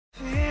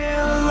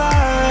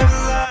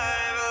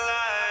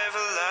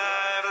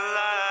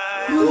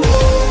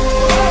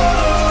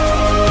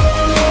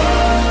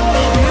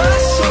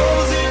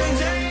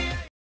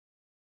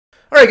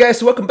Alright guys,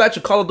 so welcome back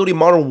to Call of Duty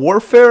Modern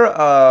Warfare.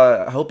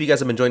 I hope you guys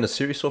have been enjoying the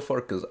series so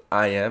far, because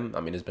I am. I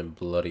mean, it's been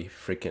bloody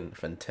freaking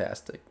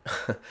fantastic.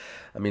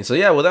 I mean, so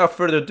yeah, without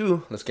further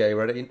ado, let's get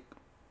ready.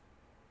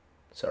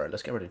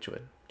 Let's get ready to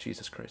it.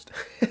 Jesus Christ.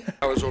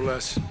 Hours or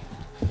less.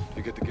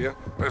 You get the gear?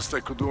 Best I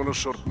could do on a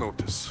short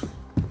notice.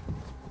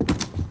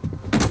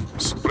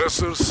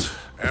 Suppressors,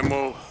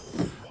 ammo,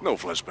 no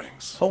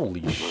flashbangs.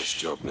 Holy Nice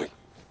sh! job, Nick.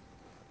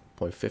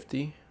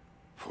 .50.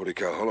 40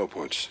 cal hollow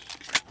points.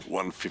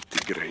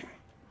 150 grain.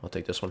 I'll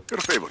take this one.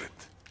 Your favorite.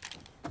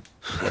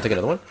 I'll take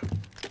another one.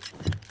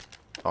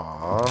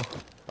 Aww.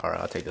 Alright,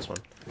 I'll take this one.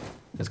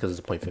 It's because it's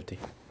a .50.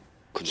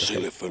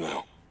 Conceal it for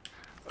now.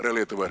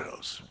 Rally at the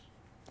warehouse.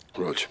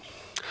 Roach,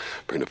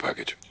 bring the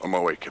package. On my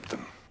way,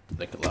 Captain.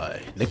 Nikolai.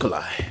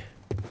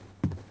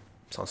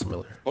 Sounds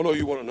familiar. Oh no,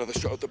 you want another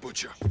shot at the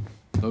butcher?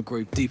 Not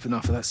grave deep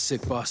enough for that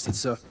sick bastard,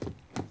 sir.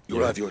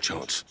 You'll have your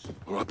chance.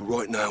 All right, but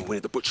right now, we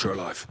need the butcher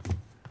alive.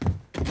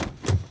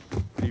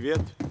 Привет.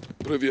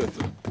 Привет.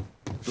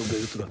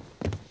 Доброе утро.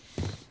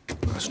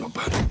 That's not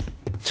bad.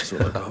 That's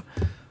all I got.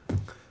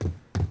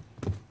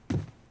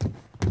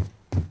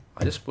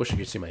 I just wish you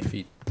could see my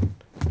feet.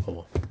 Oh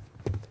well.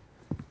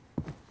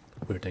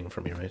 Weird thing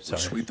from me, right?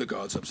 Sorry. Sweep the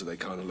guards up so they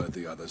can't alert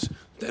the others.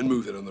 Then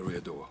move it on the rear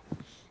door.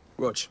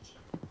 Rog.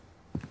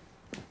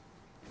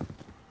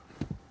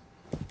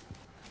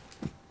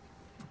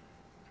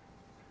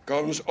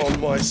 Guns on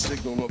my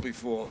signal, not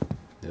before.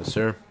 Yes,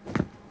 sir.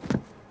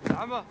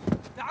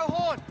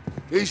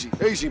 Easy,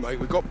 easy, mate.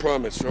 We've got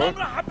permits, right?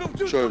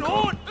 Show him,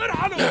 Carl.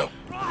 Now.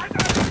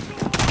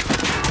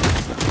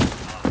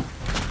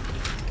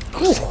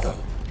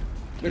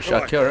 Good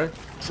shot kill, right?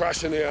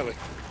 Trash in the alley.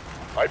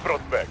 I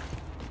brought back.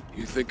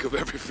 You think of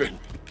everything.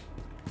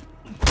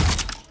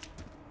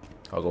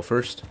 I'll go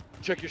first.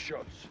 Check your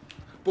shots.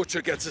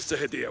 Butcher gets us to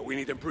Hadir. We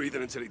need him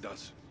breathing until he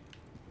does.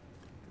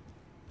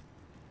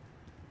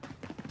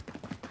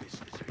 This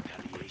is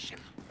retaliation.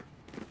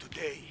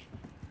 Today,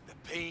 the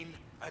pain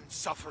and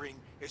suffering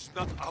is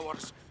not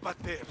ours, but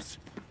theirs.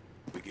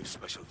 We give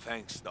special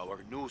thanks to our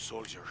new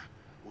soldier,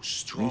 whose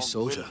strong New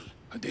soldier?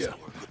 will is Hadir.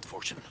 our good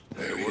fortune.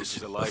 There The he world is.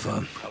 is alive Affirm.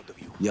 and proud of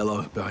you.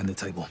 Yellow behind the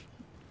table.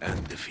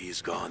 And if he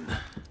is gone,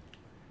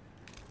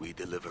 we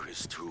deliver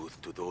his truth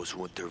to those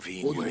who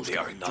intervene All where yours, they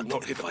are Gary. not Do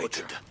not hit the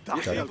invited.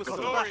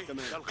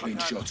 butcher. Clean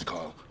shots,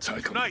 Carl. Take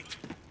him. Tonight,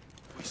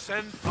 we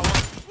send our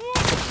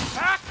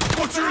back.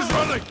 Butcher is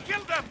running!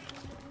 Kill them!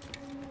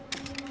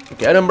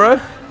 Get him, bro.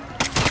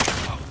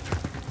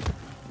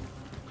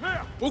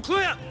 Clear! All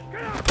clear!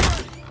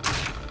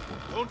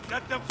 Don't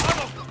let them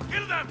follow!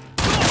 Kill them!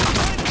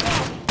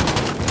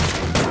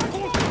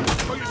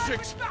 Show your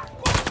six.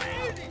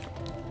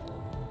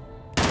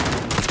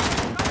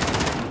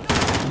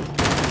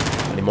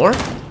 Any more?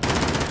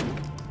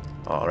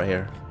 Oh, right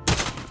here.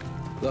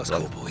 Let's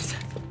go, boys.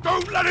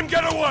 Don't let him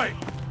get away!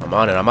 I'm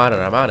on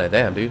it.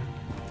 Damn, dude.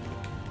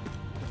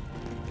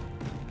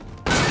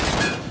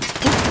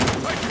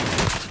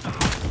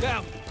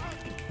 Down.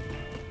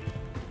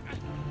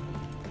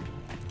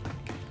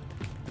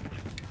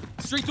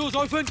 Street doors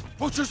open.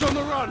 Butcher's on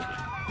the run!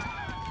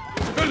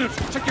 Civilians,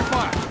 check your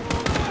fire!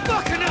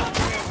 Fucking hell!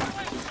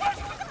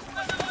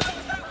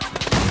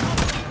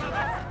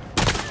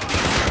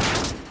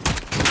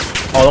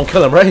 Oh, don't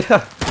kill him, right?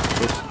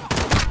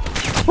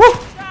 Woo!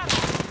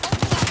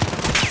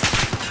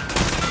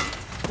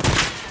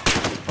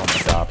 Oh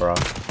my god, bro.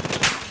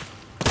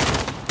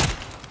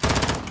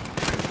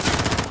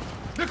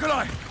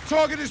 Nikolai,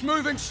 target is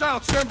moving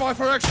south. Stand by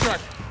for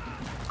extract.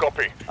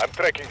 Copy. I'm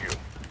tracking you.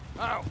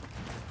 Ow.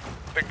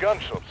 The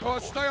gunshots. Oh,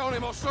 stay on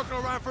him. I'll circle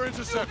around for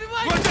intercept.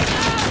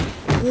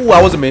 Ooh,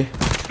 that wasn't me.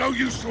 No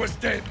use to us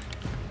dead.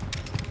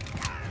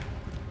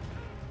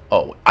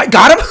 Oh, I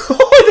got him!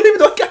 Oh, I didn't even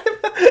know I got him!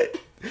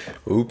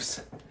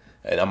 Oops.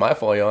 Hey, not my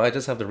fault, yo. I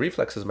just have the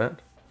reflexes, man.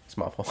 It's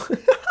my fault.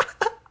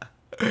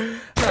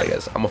 Alright,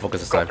 guys. I'm gonna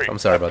focus this time. I'm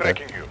sorry about that.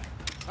 Tracking you.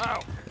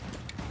 Ow.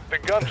 The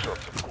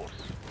gunshots, of course.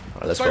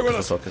 Alright, let's Stay with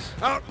focus, us. let's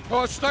focus. Out.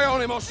 Oh, stay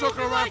on him. I'll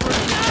circle around for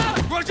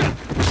intercept. Roger.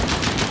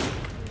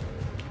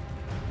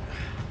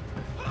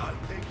 I'll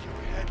take your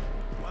head,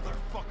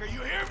 motherfucker.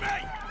 You hear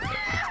me?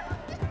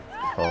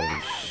 Holy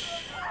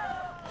sh...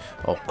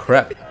 Oh,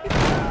 crap.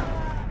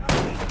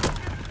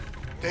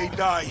 They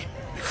die.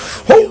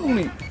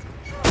 Holy...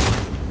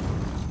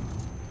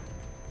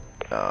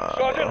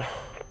 Sergeant!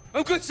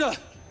 I'm good, sir.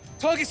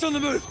 Target's on the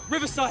move.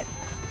 Riverside.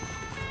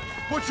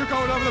 Butcher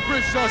going over the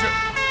bridge, Sergeant.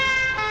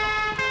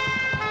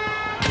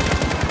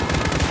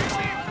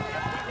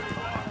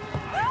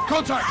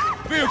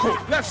 Contact. Vehicle.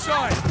 Left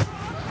side.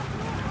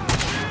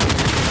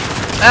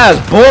 Ass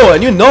boy,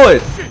 and you know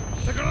it.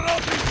 They got an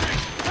RPG.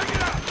 Take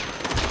it out.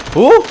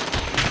 Who?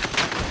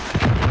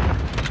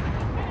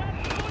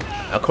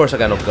 Of course I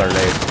got no grenades.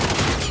 Hit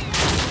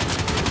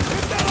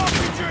that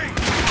RPG.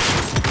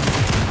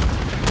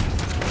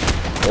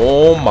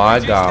 Oh my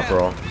god,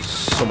 bro.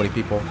 So many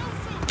people.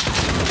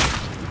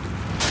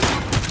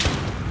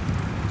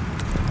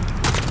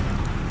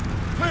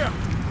 Clear.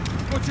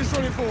 Butcher's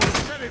running forward.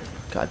 Get him.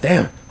 God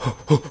damn.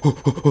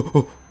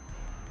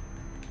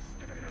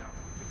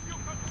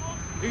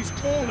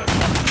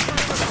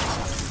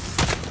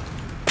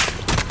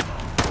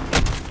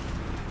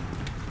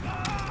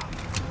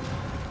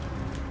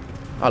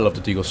 I love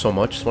the Deagle so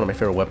much. It's one of my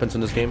favorite weapons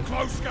in this game.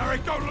 Close, Gary.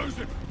 Don't lose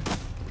him.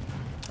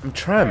 I'm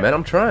trying, man.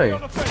 I'm trying.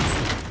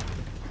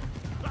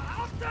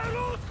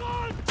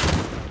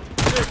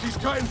 He's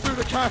cutting through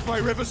the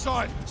cafe,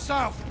 Riverside.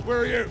 South, where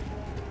are you?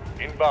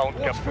 Inbound,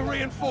 Watch for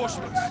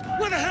reinforcements.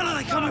 Where the hell are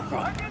they coming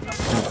from?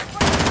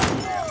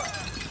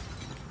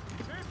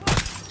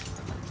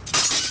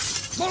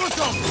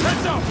 Molotov,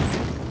 heads up!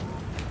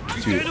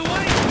 He's Dude. getting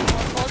away!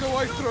 Find a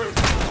way through.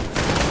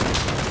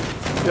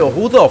 Yo,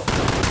 who the f...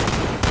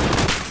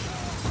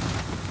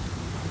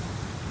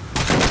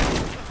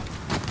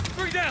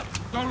 Three down!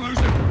 Don't lose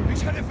him.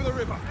 He's heading for the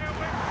river.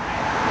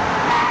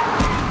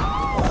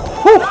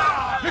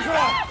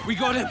 Nikolai! We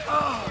got him!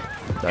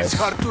 Nice.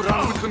 Hard to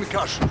run with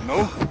concussion,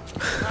 no?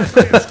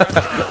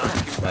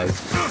 Nice.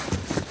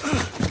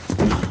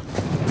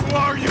 Who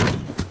are you?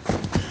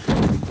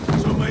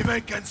 So maybe I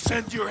can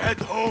send your head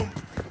home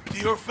to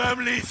your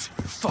families.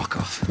 Fuck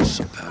off,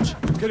 shit pouch.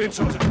 Get in,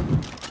 Sergeant.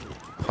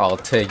 I'll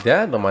take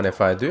that. Don't mind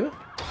if I do.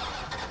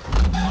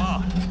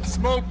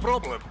 Small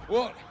problem.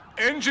 What?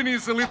 Engine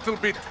is a little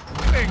bit...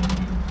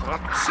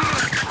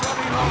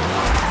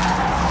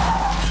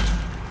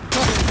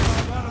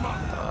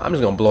 I'm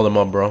just gonna blow them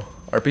up, bro.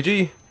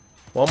 RPG.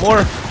 One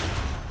more.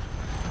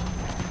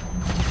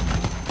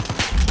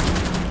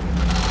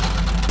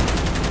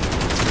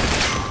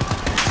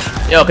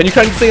 Yo, can you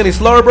crank this thing any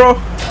slower, bro?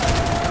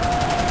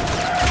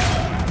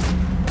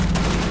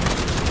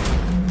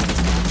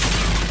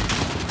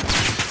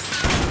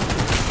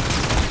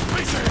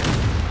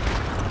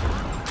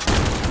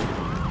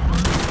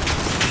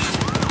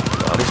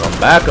 Oh, he's on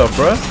backup,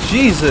 bro.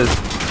 Jesus.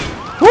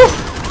 Whew.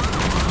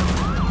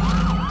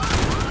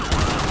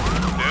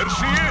 There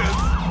she is.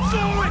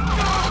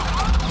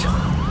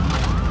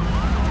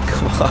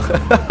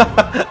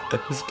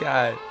 This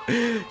guy.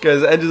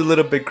 Guys, the engine's a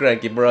little bit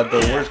cranky, bro. At the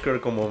worst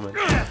critical moment.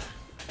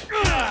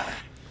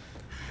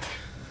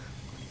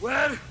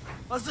 Where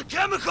are the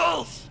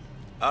chemicals?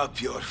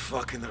 Up your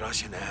fucking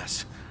Russian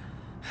ass.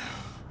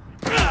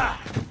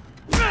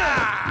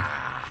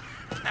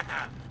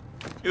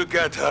 You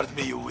can't hurt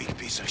me, you weak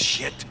piece of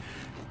shit.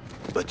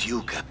 But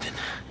you, Captain.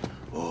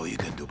 Oh, you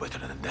can do better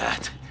than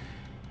that.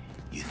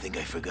 You think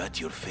I forgot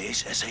your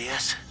face,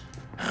 SAS?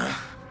 Huh?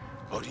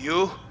 Or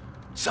you,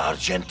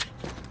 Sergeant?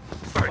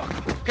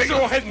 Get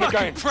your head in the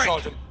game, prick.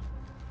 Sergeant.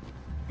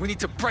 We need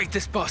to break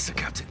this bastard,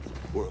 Captain.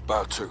 We're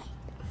about to.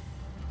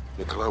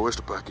 Nikolai, where's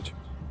the package?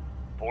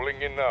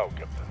 Pulling in now,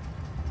 Captain.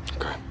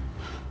 Okay.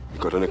 You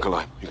go to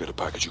Nikolai. You get a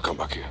package. You come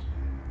back here.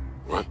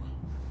 Right?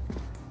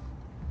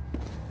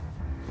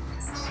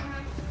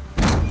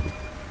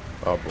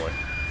 Oh boy.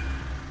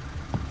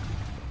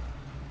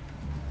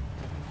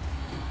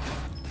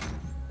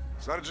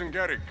 Sergeant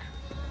Garrick,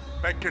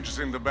 package is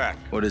in the back.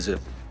 What is it?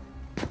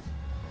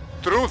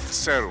 Truth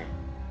serum.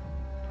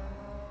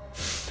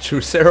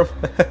 True serum.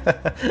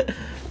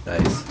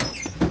 Nice.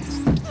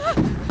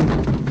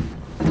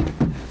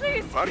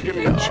 Please,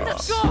 Bargaining let chips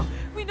us go.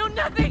 We know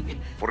nothing.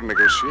 For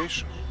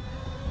negotiation.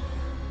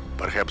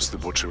 Perhaps the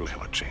butcher will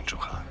have a change of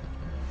heart.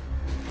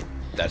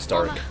 That's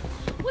dark. Mama,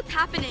 what's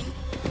happening?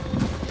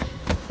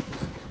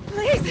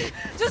 Please,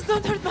 just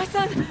don't hurt my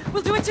son.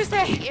 We'll do what you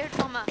say. Here,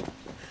 Mama.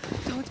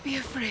 Don't be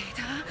afraid,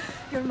 huh?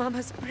 Your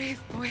mama's brave,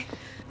 boy.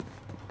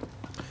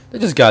 It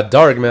just got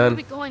dark, Where are we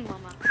man. going,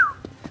 Mama?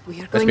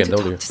 We are going to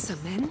BMW. talk to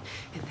some men,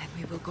 and then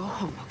we will go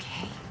home,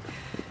 okay?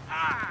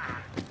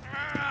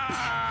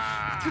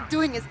 What you're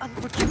doing is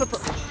unforgivable.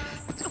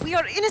 We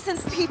are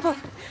innocent people.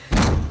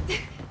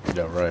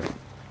 Yeah, right.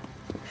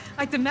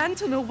 I demand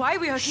to know why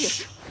we are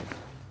here.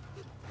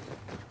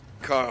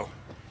 Kyle,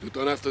 you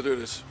don't have to do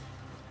this.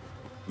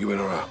 You in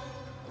or out?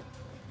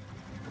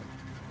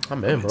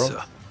 I'm in, bro.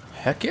 sir.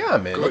 Heck yeah,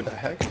 I'm in. What Good. the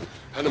heck?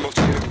 Hand him off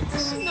to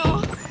him.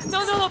 No,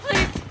 no, no, no,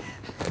 please.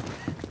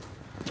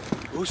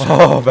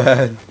 Oh,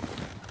 man.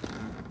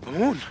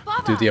 Moon.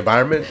 Dude, the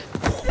environment.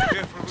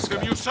 Careful with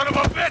him, you son of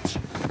a bitch!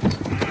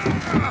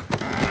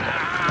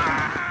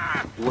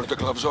 You want the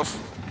gloves off?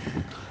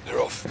 They're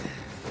off.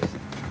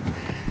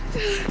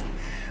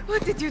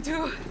 What did you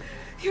do?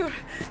 Your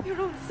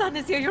own son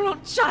is here, your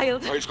own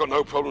child. Oh, he's got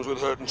no problems with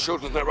hurting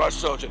children, isn't that right,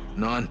 Sergeant?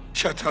 None.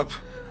 Shut up.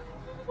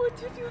 What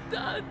have you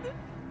done?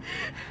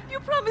 You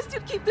promised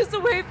you'd keep this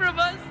away from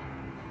us.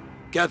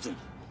 Captain,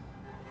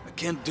 I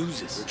can't do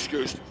this.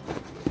 Excused.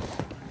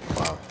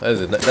 Wow.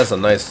 That's a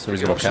nice,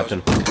 reasonable captain.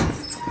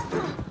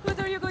 What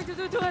are you going to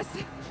do to us?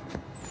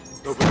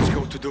 Nobody's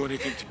going to do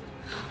anything to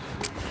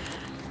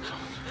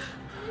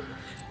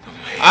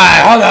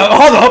Alright,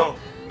 hold up.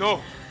 No,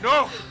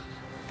 no!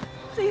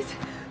 Please,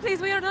 please,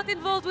 we are not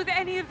involved with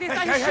any of this,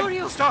 I Hey, assure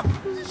you. Stop!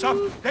 Stop!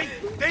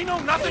 They know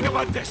nothing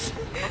about this!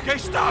 Okay,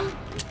 stop!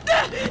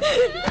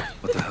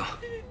 What the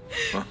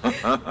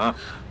hell?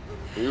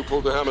 You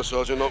pulled the hammer,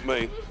 Sergeant, not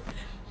me.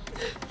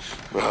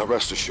 Now,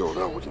 rest assured,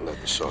 I wouldn't let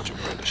the Sergeant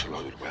brandish a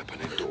loaded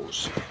weapon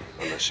indoors,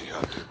 unless he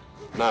had to.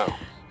 Now,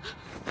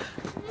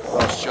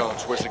 last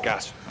chance, where's the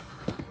gas?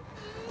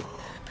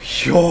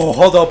 Yo,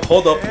 hold up.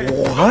 What?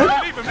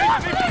 Leave him!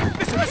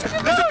 Listen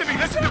to me!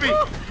 Listen to me!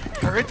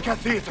 Karitka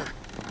Theater.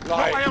 No,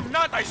 Lie. I am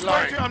not. I swear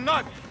Lie. to you, I'm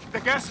not. The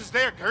gas is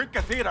there. Kirk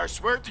Kathir, I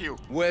swear to you.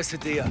 Where's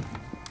Hadia?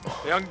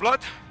 Young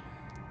blood,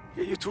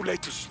 you're too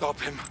late to stop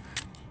him.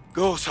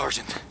 Go,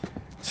 Sergeant.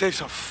 Save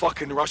some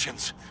fucking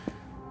Russians.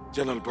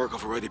 General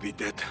Burkov already be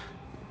dead.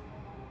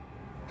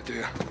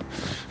 Dear,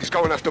 he's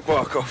going after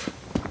Barkov.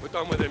 We're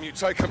done with him. You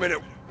take him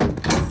in.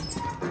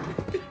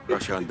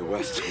 Russia and the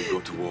West will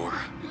go to war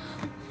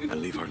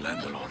and leave our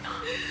land alone.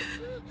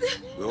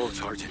 Go,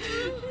 Sergeant.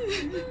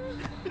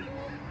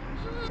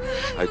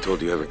 I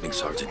told you everything,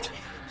 Sergeant.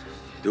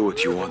 Do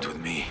what you want with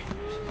me,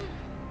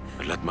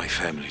 but let my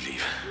family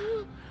leave.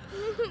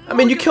 I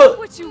mean, you Do killed...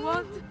 what you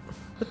want.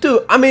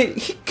 Dude, I mean,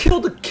 he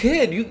killed a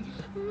kid. You...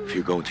 If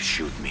you're going to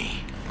shoot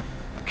me,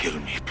 kill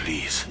me,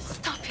 please.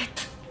 Stop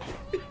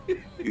it.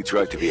 You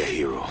tried to be a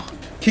hero.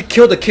 He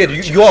killed a kid.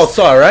 You all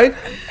saw, right?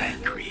 An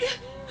angry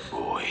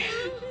boy.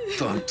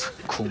 Don't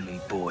call me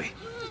boy.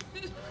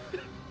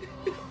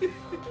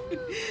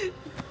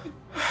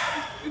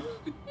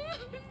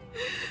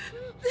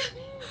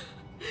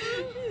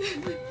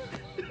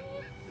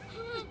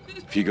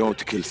 If you're going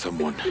to kill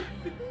someone,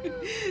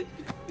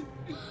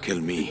 kill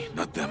me,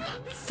 not them.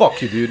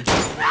 Fuck you, dude.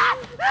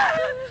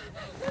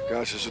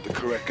 Guys, is at the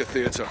Kareka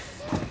Theater.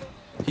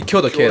 He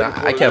killed a kid.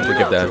 I can't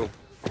forgive that.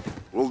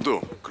 Will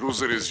do.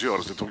 Cruiser is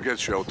yours. It will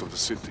get you out of the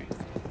city.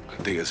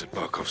 Diaz at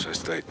Barkov's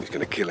estate. He's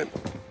gonna kill him.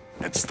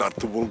 And start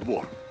the World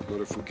War.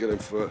 Not if we get him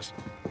first.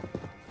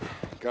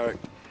 Garrick,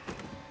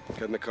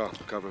 get in the car.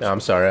 Cover us. Yeah,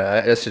 I'm sorry.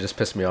 That shit just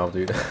pissed me off,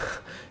 dude.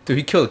 Dude,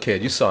 he killed a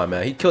kid. You saw him,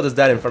 man. He killed his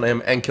dad in front of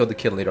him and killed the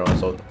kid later on.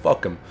 So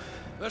fuck him.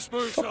 Let's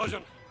move,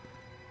 Sergeant.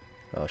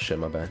 Oh shit,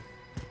 my bad.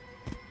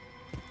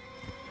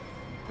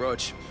 Rog,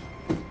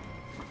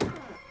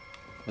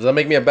 Does that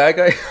make me a bad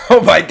guy?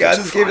 Oh my god,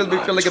 this game makes me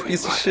feel like a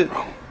piece of shit.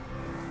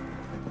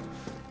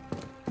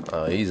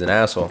 Oh, he's an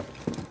asshole.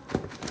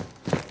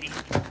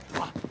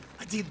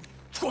 Один,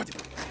 входим.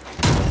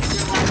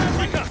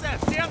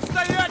 Всем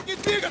стоять, не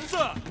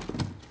двигаться!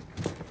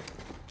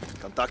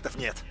 Контактов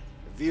нет.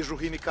 Вижу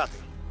химикаты.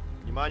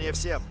 Внимание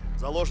всем.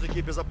 Заложники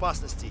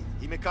безопасности.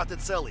 Химикаты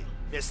целы.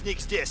 Мясник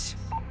здесь.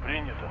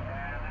 Принято.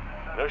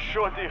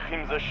 Расчет их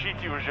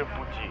химзащите уже в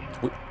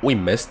пути. We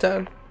missed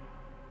that?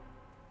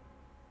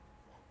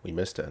 We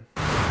missed that.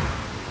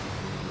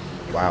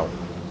 Wow.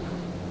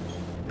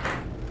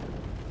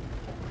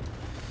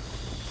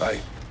 Hey.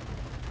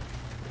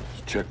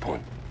 It's a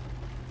checkpoint.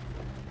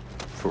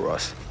 For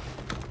us.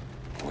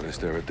 What is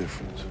there a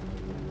difference?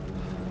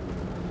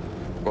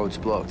 Road's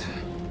blocked.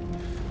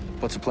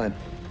 What's the plan?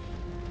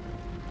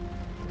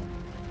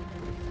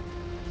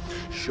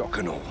 Shock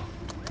and all.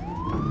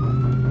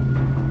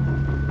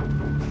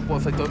 What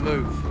if they don't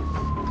move?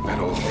 That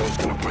all hell's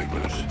gonna break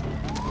with us.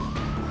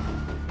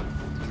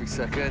 3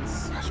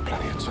 seconds. That's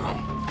plenty of time.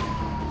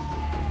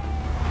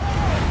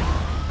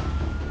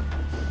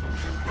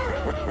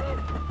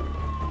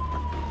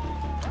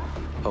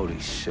 Holy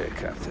shit,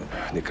 Captain.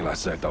 Nikolai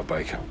said they'll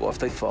bake him. What if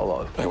they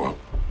follow? They won't.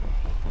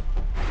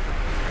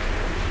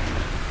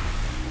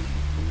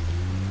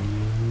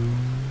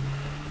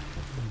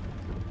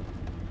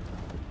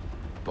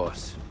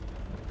 Boss.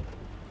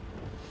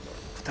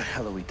 What the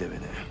hell are we doing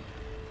here?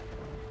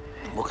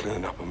 We're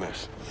cleaning up a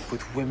mess.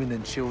 With women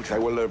and children.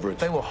 They were leverage.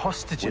 They were When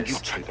hostages. you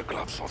take the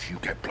gloves off, you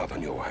get blood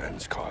on your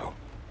hands, Kyle.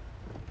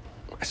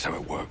 That's how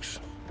it works.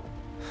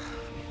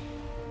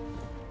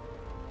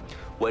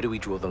 Where do we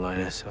draw the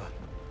line, sir?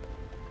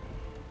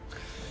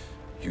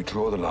 You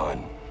draw the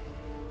line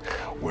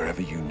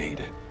wherever you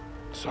need it,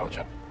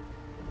 Sergeant.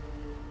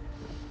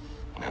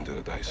 End of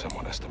the day,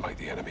 someone has to make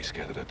the enemy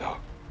scared of the dark.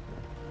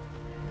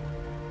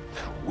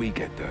 We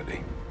get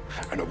dirty,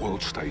 and the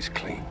world stays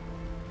clean.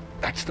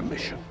 That's the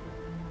mission.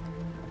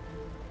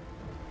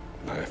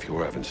 Now, if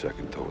you're having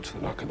second thoughts,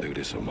 then I can do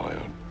this on my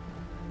own.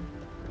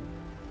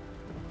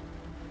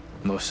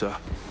 No, sir.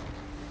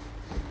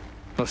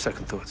 No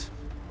second thoughts.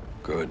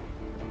 Good.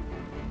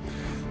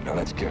 Now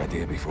let's get out of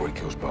here before he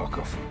kills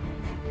Barkov.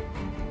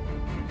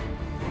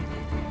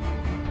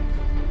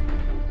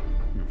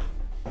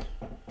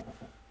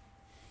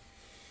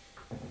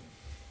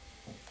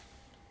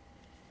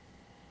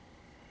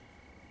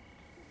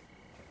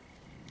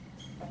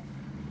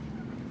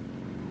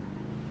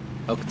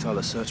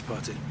 Al-Qatala search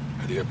party.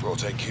 At the airport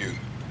AQ.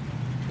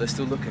 They're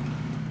still looking.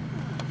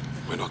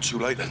 We're not too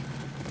late then.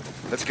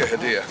 Let's get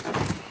Hadir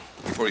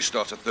before he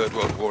starts a third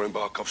world war in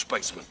Barkov's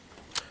basement.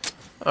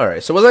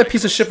 Alright, so was I a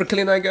piece of shit for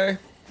killing that guy?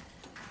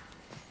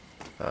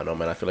 I don't know,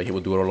 man. I feel like he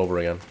would do it all over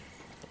again.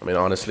 I mean,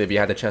 honestly, if you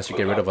had the chance to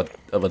get rid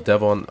of a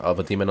devil of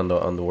a demon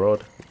on the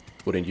world,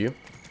 wouldn't you?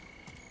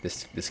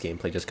 This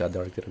gameplay just got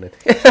dark, didn't it?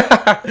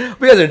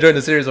 We guys are enjoying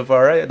the series so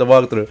far, right? The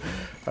walkthrough.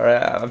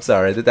 Alright, I'm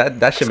sorry.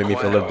 That shit made me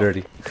feel a little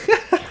dirty.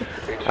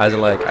 I was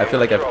like, I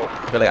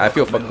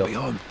feel fucked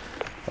up.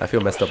 I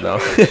feel messed up now.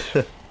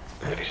 If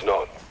he's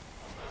not,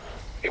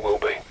 he will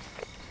be.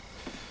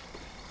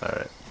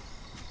 Alright.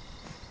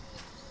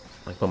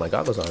 Like, put my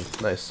goggles on.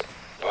 Nice.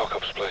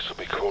 Barkov's place will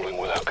be crawling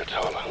with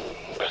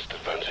Al-Qatala. Best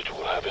advantage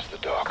we'll have is the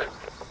dark.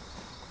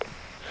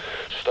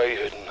 Stay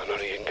hidden and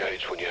only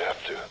engage when you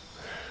have to.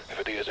 If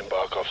Adia's in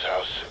Barkov's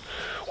house,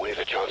 we need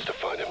a chance to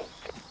find him.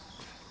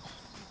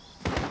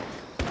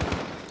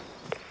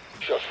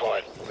 Shots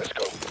fired. Let's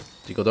go.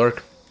 Do you go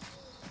dark?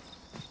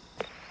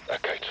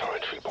 That gate's our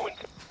entry point.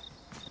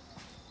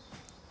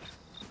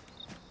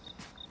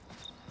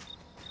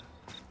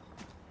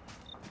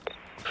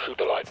 Shoot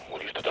the light.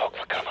 We'll use the dark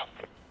for cover.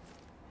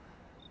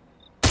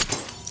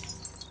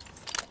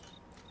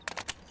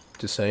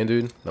 Just saying,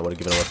 dude. I would have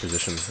given away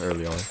position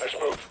early on. Let's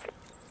move.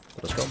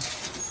 Let's go.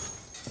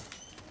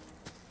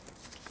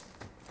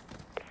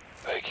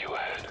 AQ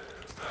ahead.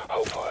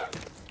 Hold fire.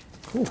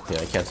 Ooh,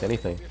 yeah, I can't see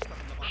anything.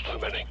 There's too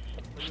many.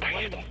 Stay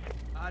hidden.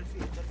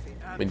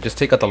 I mean, just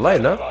take out the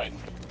light, no? Light.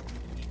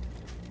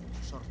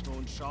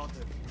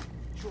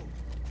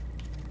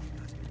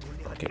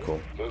 Okay,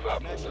 cool. Move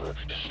up.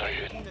 Just stay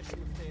hidden.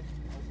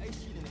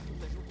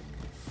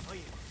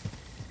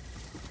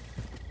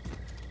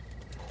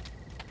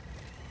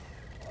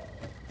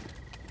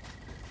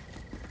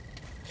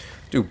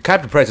 Dude,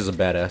 Captain Price is a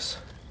badass.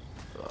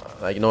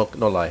 Like, no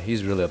lie,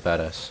 he's really a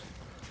badass.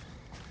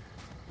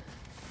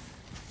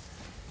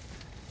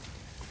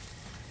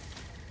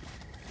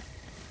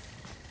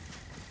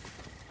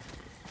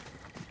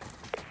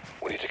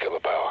 We need to cover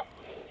power.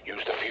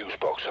 Use the fuse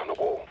box on the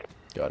wall.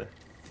 Got it.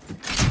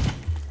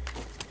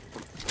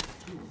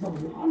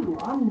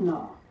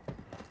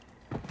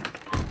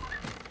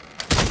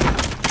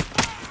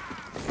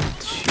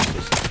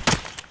 Jesus.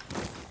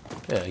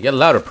 Yeah, get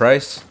louder,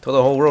 Price. Tell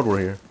the whole world we're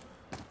here.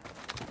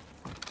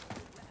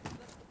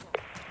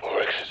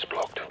 Our exit's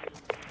blocked.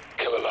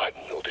 Kill a light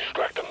and you'll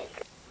distract them.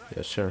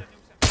 Yes, sir.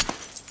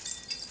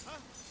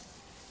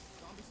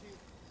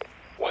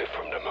 Wait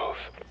for him to move.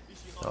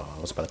 Oh, I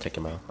was about to take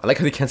him out. I like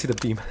how they can't see the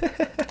beam.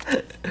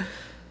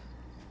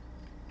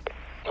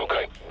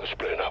 Okay, we're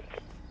splitting up.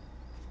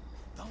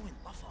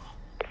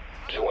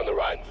 Two on the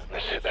right.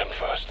 Let's hit them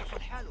first.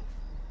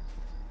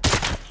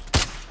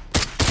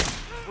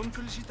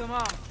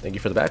 Thank you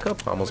for the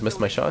backup. I almost missed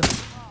my shot.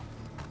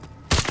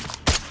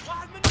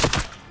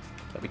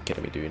 Gotta be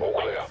kidding me, dude. All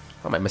clear.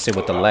 How am I missing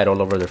with the light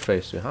all over their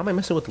face, dude? How am I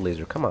missing with the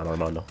laser? Come on,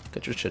 Armando.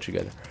 Get your shit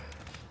together.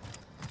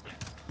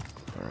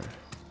 Alright.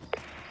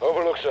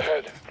 Overlooks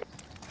ahead.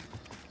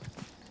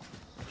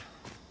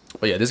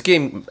 But yeah, this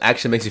game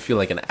actually makes you feel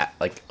like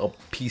a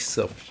piece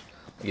of.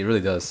 It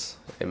really does.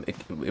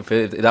 If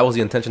that was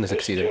the intention, it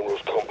succeeded.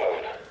 General's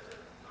compound.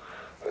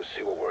 Let's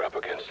see what we're up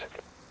against.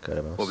 Good,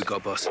 What we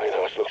got, boss? Main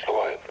house looks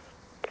quiet.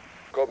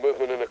 Got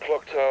movement in the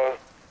clock tower,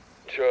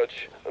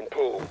 church, and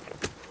pool.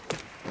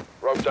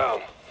 Rope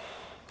down.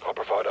 I'll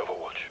provide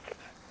overwatch.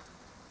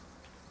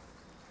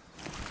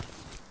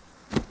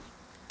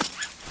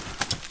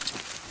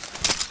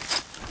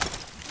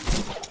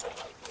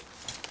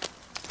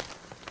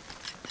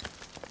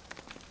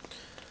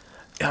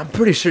 Yeah, I'm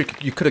pretty sure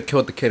you could have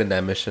killed the kid in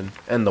that mission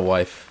and the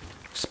wife.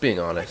 Just being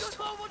honest.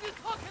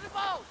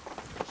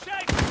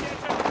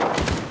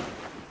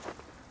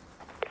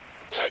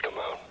 Take him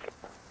out.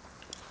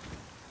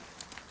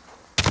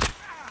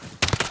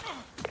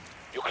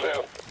 You clear?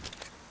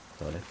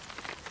 Got it.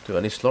 Do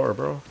any slower,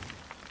 bro?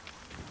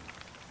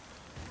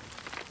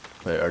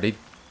 Wait, are they?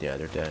 Yeah,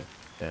 they're dead.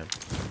 Damn.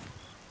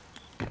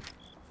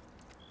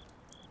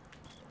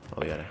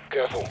 Oh, yeah.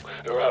 Careful.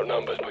 They're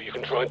outnumbered, but you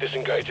can try and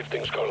disengage if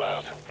things go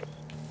loud.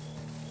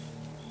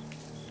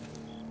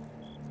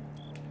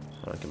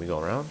 Can we go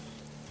around?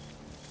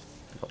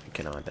 No, we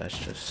cannot. That's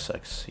just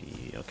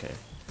sexy. Okay.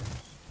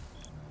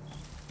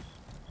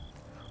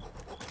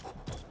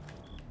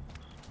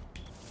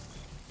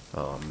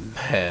 Oh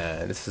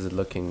man, this is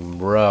looking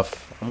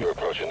rough. You're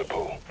approaching the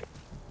pool.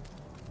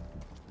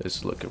 This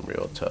is looking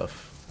real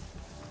tough.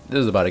 This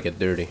is about to get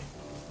dirty.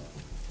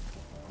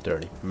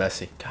 Dirty.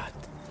 Messy. God.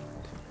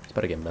 It's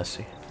about to get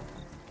messy.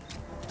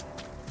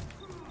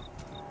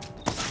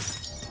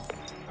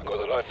 I got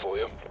the light for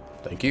you.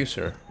 Thank you,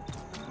 sir.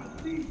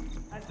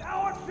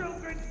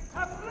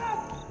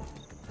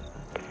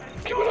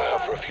 Keep an eye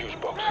out for a fuse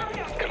box.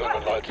 Killing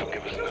the lights will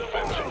give us an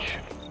advantage.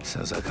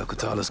 Sounds like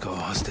Al-Qatala's got a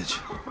hostage.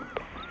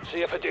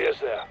 See if Adia's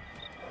there.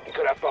 He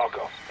could have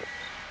Barkov.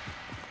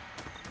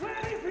 Where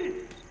is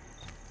he?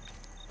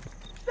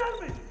 Tell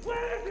me,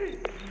 where is he?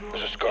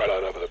 There's a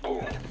skylight over the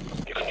pool.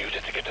 You can use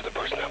it to get to the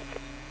personnel.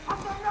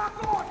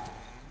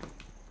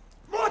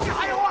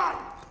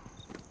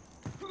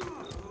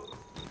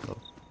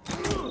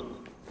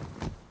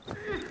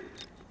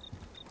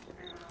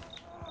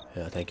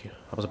 Yeah, thank you.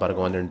 I was about to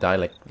go in there and die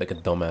like a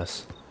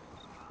dumbass.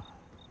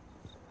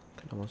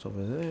 Okay, no one's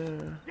over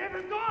there.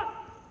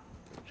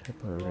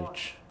 Triple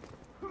reach.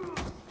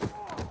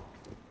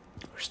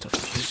 Where's the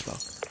fuse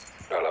box?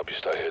 I'll help you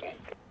stay hidden.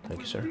 Thank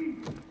you, sir.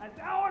 And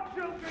our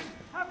children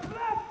have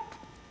blood,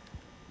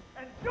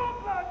 and your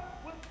blood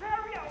will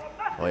carry our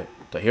message. Oh, wait,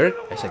 do I hear it?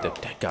 I said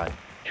that guy.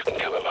 You can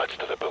kill the lights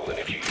to the building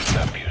if you use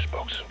that fuse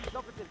box.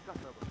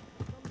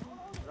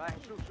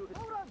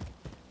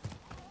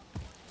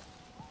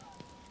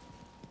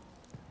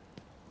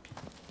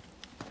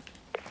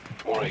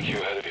 More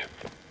AQ ahead of you.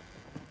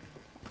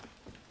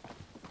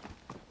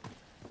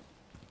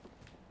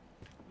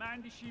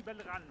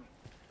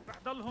 رح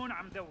ضل هون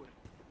عم دور.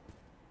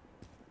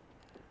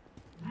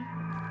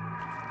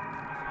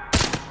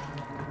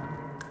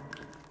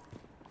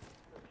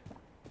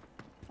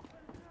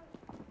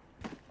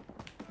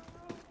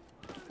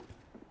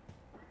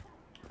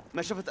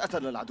 ما شفت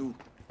قتل للعدو،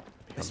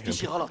 بس في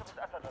شي غلط.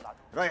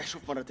 رايح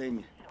شوف مرة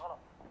تانية.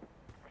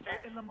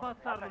 اللمبات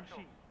صار لهم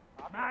شي،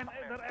 ما عم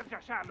اقدر ارجع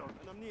شعلهم.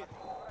 انا منيح.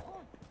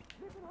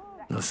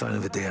 No sign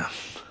of Adea,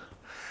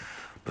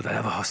 but I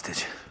have a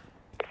hostage.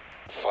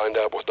 Find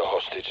out what the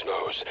hostage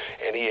knows.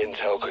 Any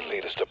intel could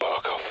lead us to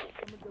Barkov.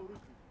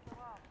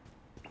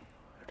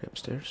 Are they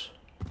upstairs?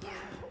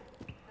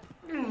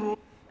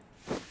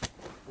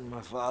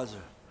 My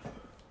father.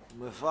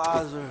 My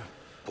father.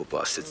 Poor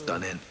bastard's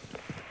done in.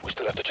 We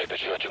still have to check the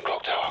church and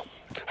clock tower.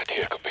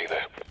 Adea could be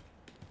there.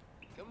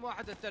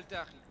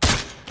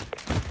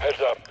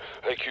 Heads up.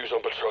 AQ's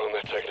on patrol and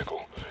they're technical.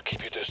 Keep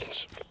your distance.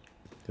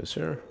 Yes,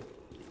 sir.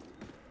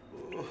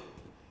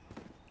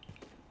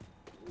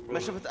 ما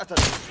شفت قتل.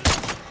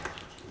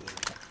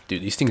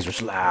 Dude, these things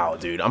are loud,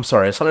 dude. I'm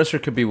sorry. A silencer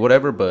could be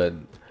whatever, but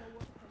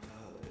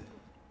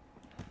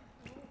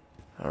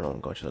I don't know.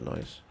 I'm going to the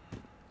noise.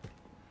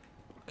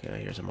 Okay, I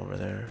hear some over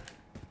there.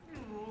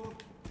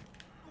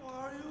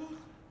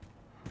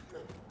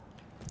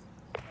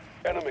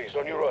 Enemies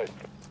on your right.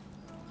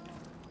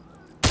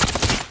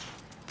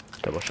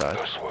 Double shot.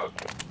 Nice work.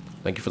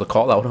 Thank you for the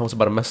call out. I was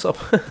about to mess up.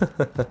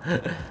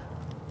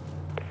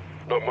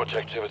 Not much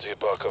activity at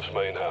Barkov's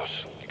main house.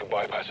 You can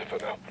bypass it for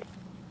now.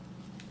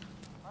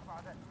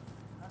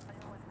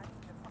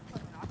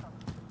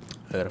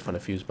 I gotta find a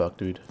fuse box,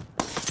 dude.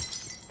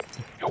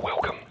 You're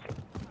welcome.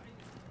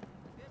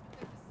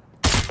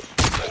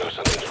 They know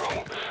something's wrong.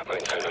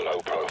 Maintain a low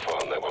profile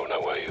and they won't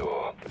know where you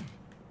are.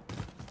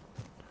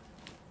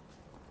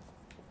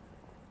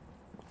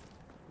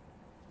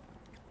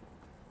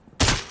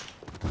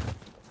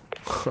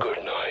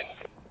 Good night.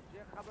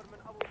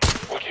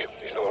 Watch him.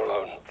 He's not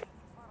alone.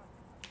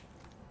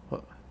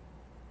 What?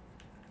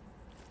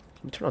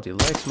 Let me turn out the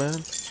lights, man.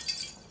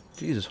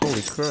 Jesus,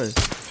 holy Christ.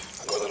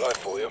 I've got the light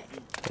for you.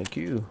 Thank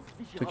you.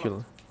 Took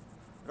you.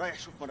 رايح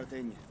شوف مرة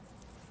تانية.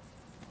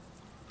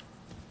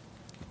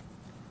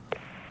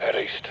 Head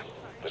east.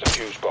 There's a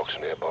fuse box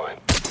nearby.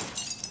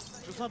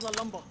 شو صار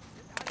لللمبة؟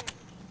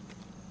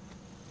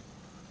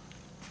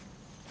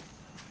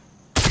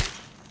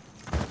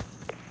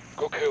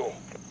 Go kill.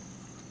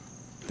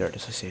 There it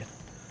is. I see it.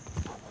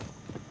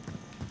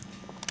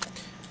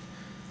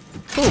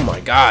 Oh my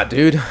god,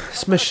 dude.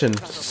 This mission.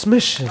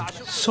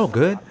 So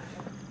good.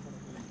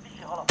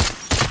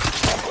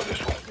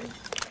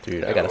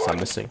 Dude, I gotta stop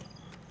missing.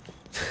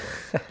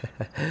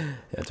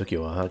 Yeah, it took you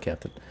a while, huh,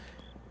 Captain?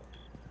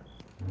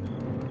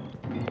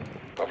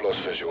 I've lost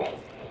visual.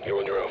 You're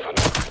on your own for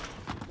now.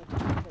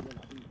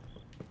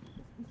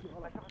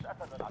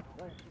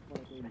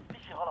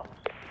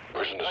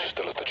 Prisoners are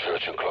still at the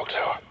church and clock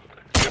tower.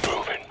 Keep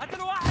moving.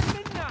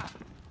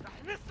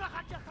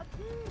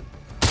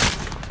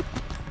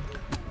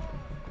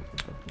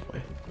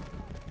 Wait.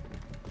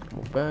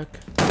 Move back.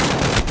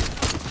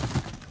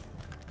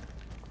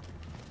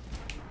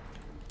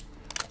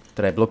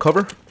 Did I blow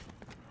cover?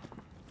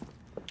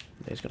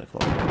 He's gonna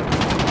come on.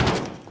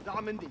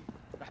 دعم مندي.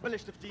 رح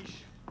بلش تفتيش.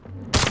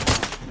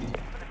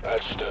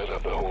 That stirred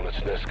up the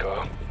Hornet's nest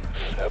car.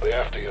 They'll be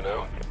after you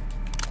now.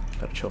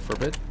 Gotta chill for a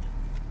bit.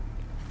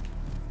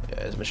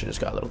 Yeah, his mission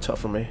just got a little tough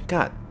for me.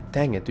 God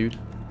dang it, dude.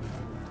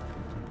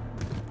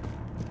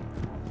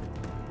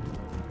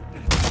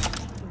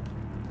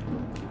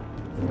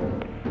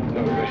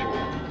 No visual.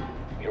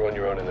 You're on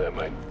your own in there,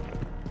 mate.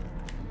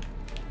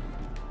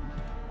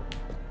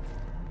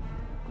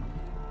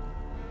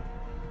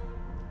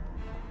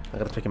 I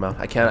gotta pick him out.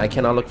 I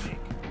cannot look.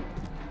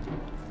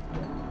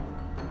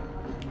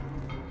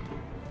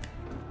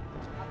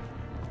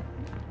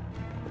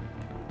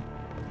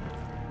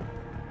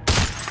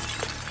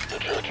 The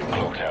church and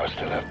clock tower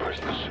still have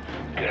prisoners.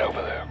 Get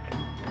over there.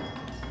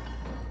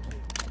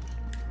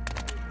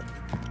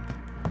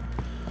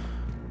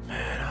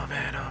 Man, oh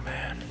man, oh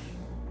man.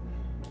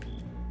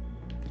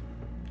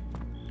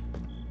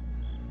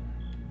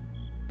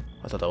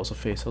 I thought that was a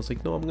face. I was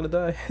like, no, I'm gonna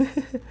die.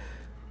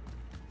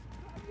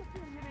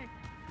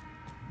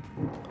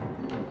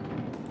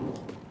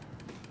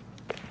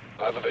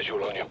 I have a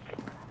visual on you.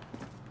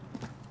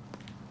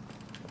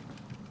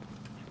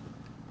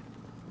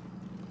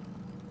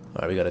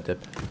 Alright, we gotta dip.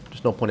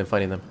 There's no point in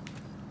fighting them.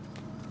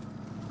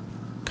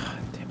 God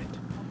damn it.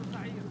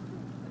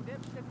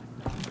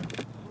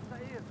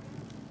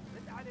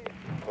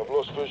 I've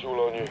lost visual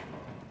on you.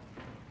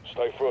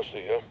 Stay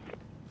frosty, yeah?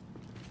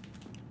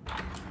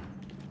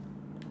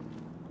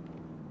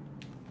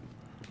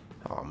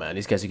 Oh man,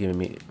 these guys are giving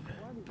me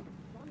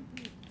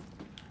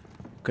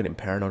getting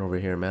paranoid over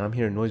here, man. I'm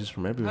hearing noises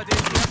from everywhere.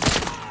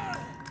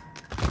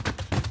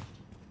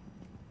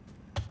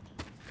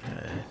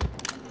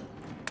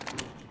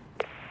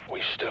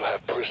 We still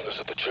have prisoners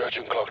at the church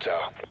and clock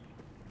tower.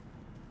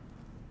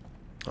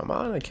 I'm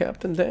on it,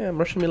 Captain. Damn,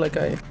 rushing me like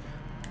I...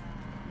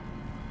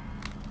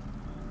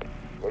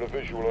 Got a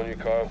visual on you,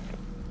 Kyle.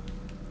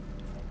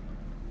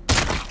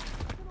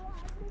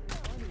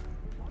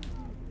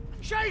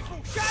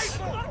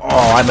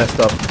 Oh, I messed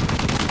up.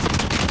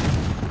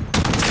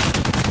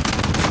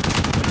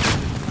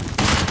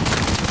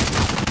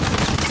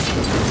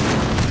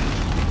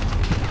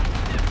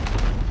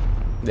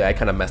 Yeah, I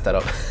kind of messed that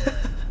up.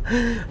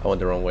 I went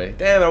the wrong way.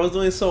 Damn, I was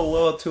doing so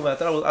well too, man. I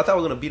thought I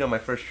was gonna beat on my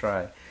first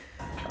try.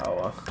 Oh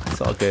well, it's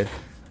all good.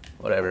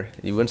 Whatever.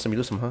 You win some, you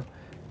lose some, huh?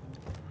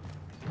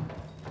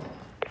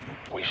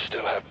 We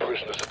still have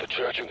prisoners at the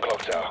church and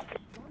clock tower.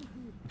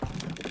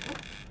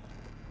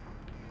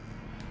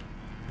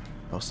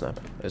 Oh snap!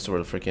 This is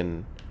where the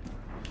freaking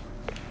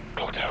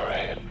Clock tower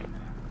ahead.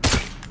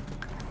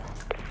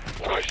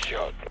 Nice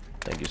shot.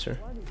 Thank you, sir.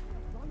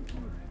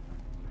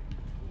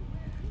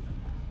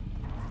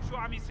 شو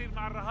عم يصير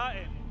مع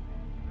الرهائن؟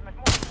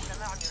 المجموعة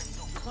الجماعة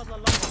يركضوا. تفضل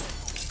الله.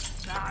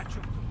 بعد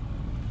شفته.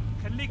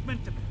 خليك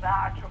منتبه.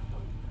 بعد شفته.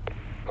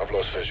 I've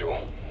lost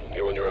visual.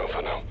 You're on your own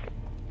for now.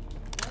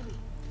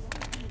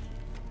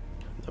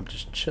 I'm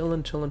just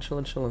chilling. You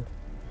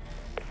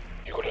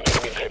got an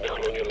enemy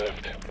technical on your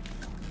left.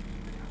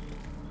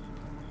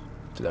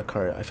 Dude, that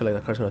car. I feel like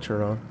that car's gonna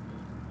turn around.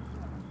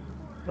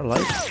 A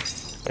light.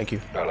 Thank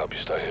you. I'll help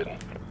you stay hidden.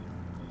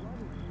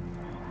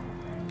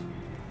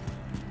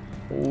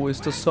 Oh, it's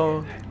the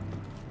song.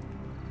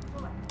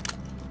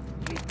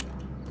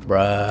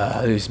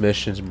 Bruh, these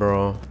missions,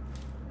 bro.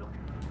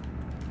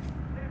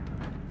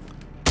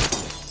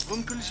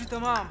 كل شيء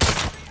تمام.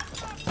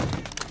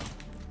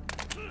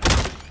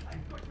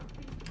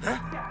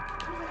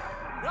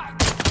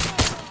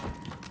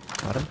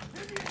 Got him.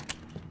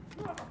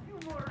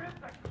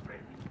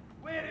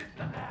 Where is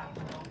the map?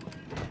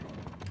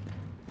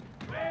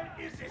 Where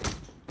is it?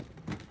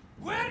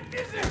 Where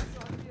is it?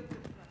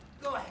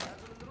 Go ahead.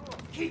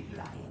 Keep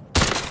lying.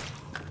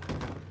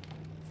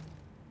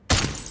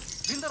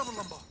 مين ضرب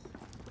اللمبة؟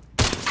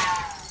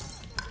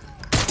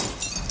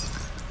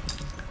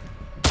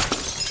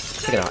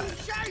 Take it out.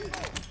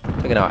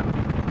 Take it out.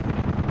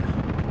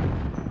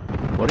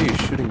 What are you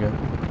shooting at?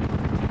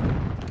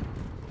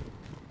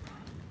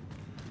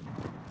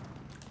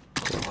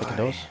 Taking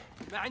those?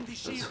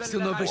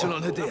 Still no visual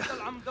on Hadia.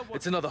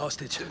 It's another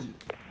hostage.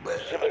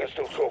 Civilians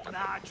still talk.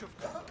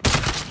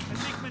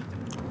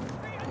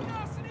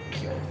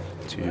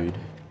 Dude.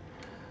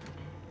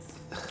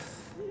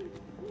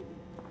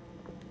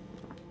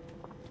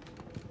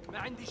 ما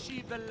عندي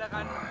شيء بلغ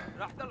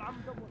راح ضل عم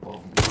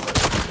دور.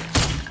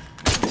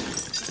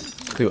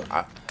 Dude,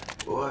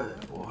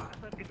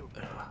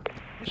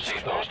 See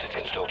if the hostage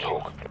can still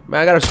talk.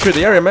 man, I gotta secure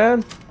the area,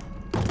 man.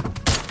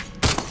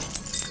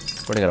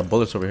 Running out of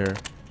bullets over here.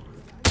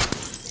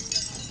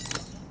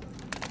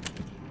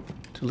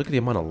 Dude, look at the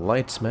amount of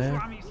lights,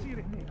 man.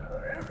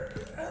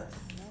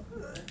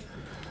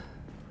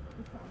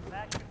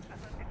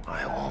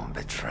 I won't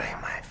betray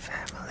my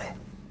family.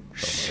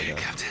 Shit,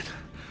 Captain.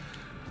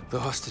 The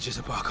hostages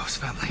are Barkov's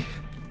family.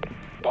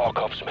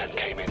 Barkov's men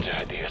came into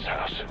Hadia's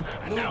house,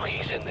 and now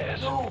he's in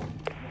theirs.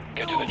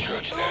 Get to the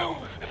church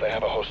now. If they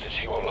have a hostage,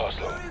 he won't last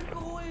long.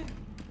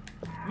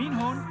 مين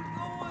هون؟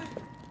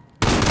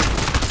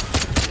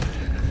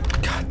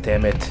 God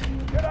damn it.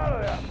 Get out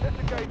of there. That's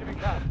the gate to be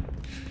cut.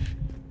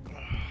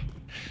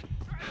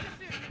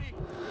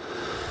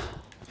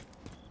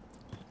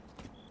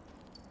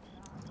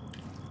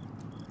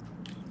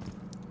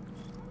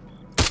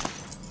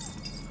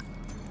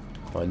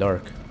 Oh,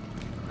 dark.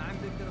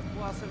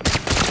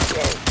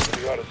 Go,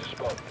 be out of the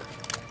spot.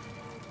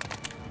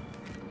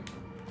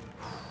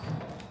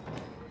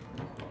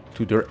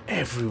 Dude, they're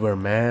everywhere,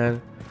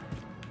 man.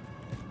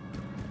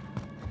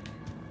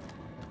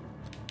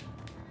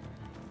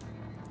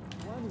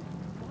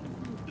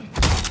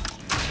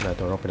 Open that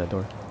door, open that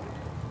door.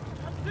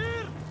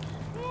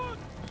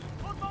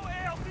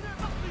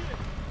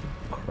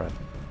 Crap.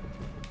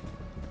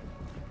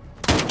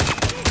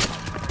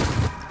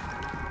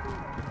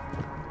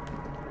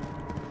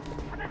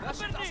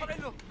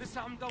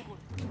 لسه عم دور.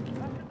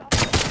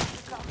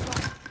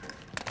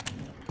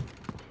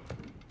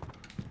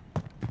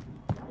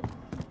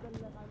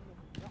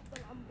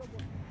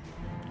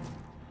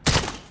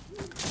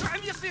 شو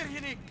عم يصير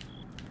هنيك؟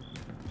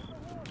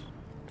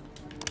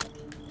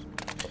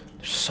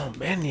 There's so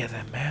many of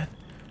them, man.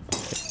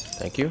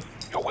 Thank you.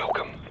 You're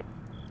welcome.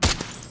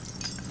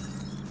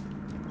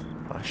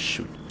 Oh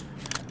shoot.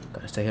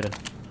 Gotta stay hidden.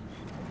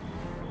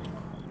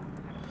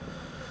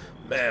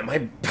 Man, my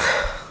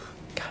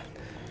God.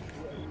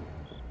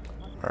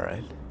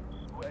 Alright.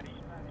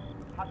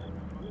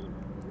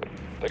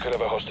 They could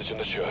have a hostage in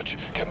the church.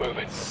 Get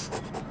moving.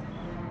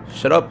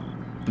 Shut up.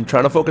 I'm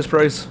trying to focus,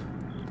 Price.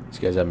 These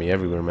guys have me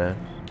everywhere, man.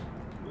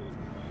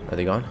 Are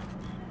they gone?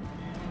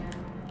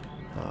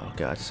 Oh,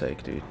 God's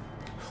sake, dude.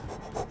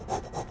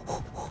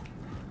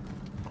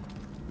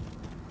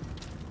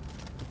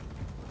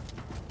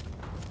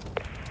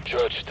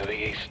 Church to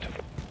the east.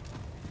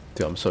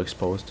 Dude, I'm so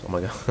exposed. Oh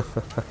my God.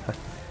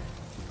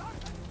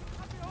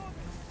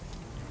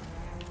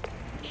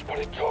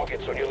 Spotted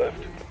targets on your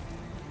left.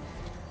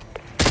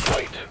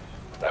 Wait.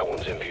 That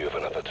one's in view of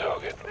another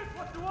target.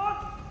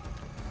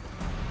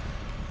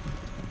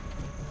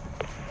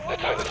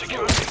 Attaining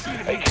security.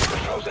 AK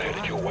patrols are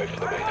headed your way from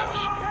the main house.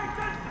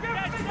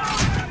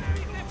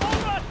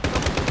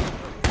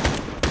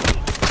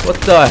 What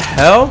the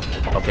hell?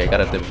 Okay,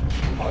 got it.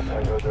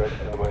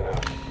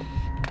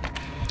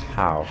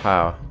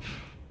 How?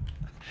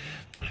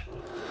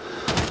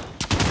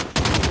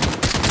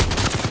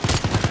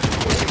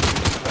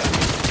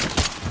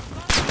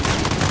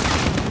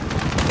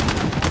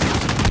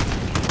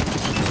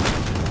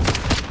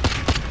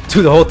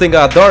 Dude, the whole thing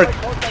got dark.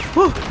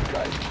 Whew.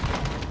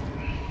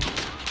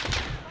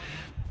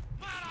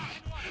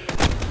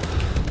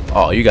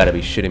 Oh, you gotta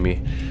be shitting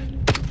me.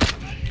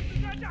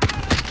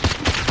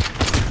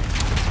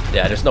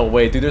 Yeah, there's no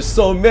way, dude. There's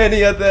so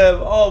many of them.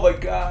 Oh my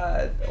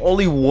god.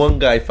 Only one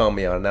guy found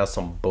me out, and that's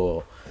some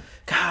bull.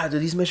 God,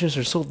 dude, these missions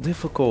are so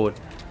difficult.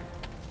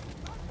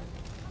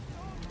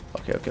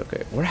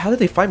 Okay. How did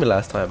they find me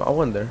last time? I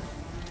wonder.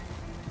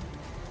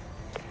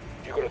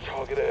 You got a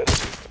target ahead.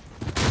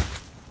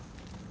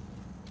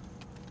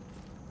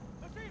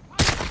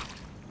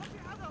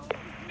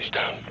 He's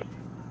down.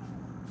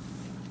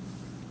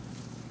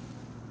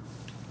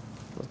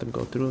 Let them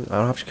go through. I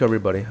don't have to kill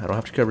everybody. I don't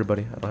have to kill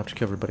everybody.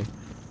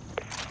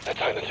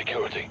 Attaining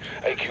security.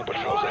 AQ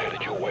patrols are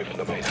headed your way from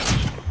the main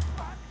house.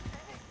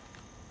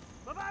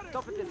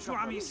 شو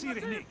عم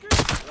يصير هنيك؟ I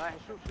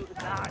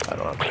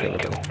don't have to kill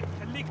everybody.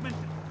 خليك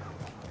منتبه.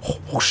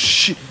 Oh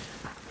shit.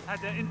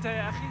 هذا انت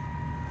يا اخي؟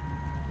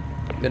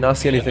 Did not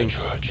see anything.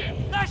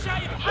 لا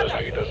شايف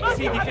حدا.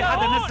 سيدي في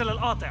حدا نزل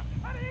القاطع.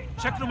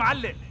 شكله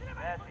معلق.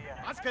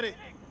 عسكري.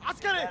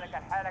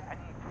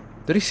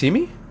 Did he see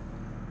me?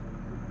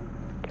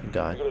 Thank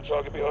God. You got a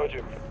target behind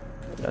you.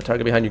 Got a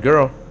target behind you,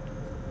 girl.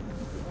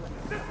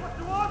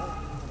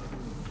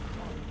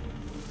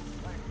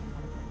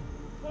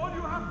 All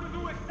you have to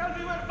do is tell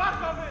me where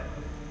Barkov is.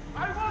 I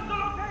want the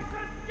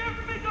location. Give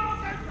me the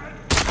location.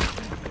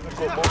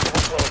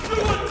 You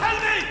will tell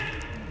me.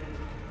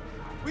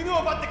 We know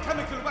about the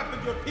chemical weapon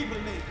your people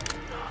made.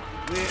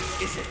 Where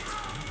is it?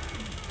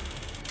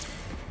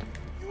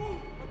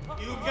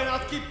 You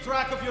cannot keep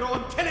track of your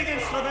own killing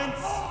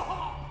instruments.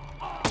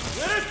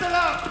 Where is the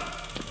lab?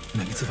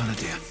 Negative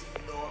idea.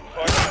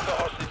 Find out the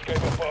hostage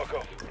gave up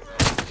Barkov.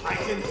 I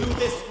can do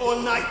this all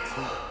night.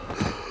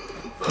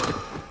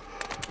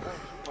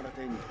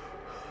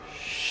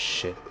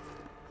 Shit.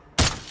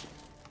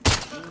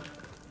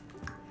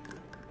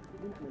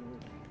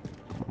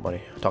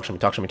 Buddy, talk to me.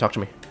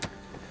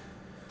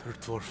 Third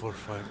floor,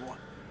 451.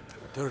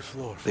 Third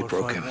floor, 451. They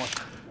broke him.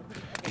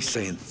 He's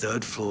saying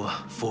third floor,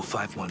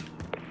 451.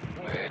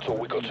 It's all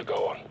we got to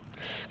go on.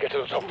 Get to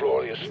the top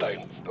floor of the estate.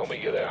 I'll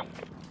meet you there.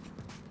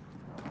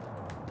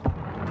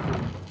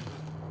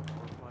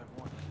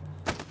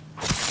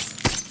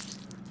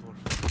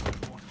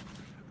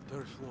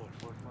 Third floor,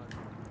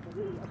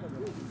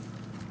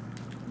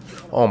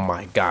 451. Oh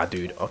my god,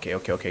 dude.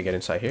 Okay. Get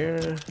inside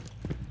here.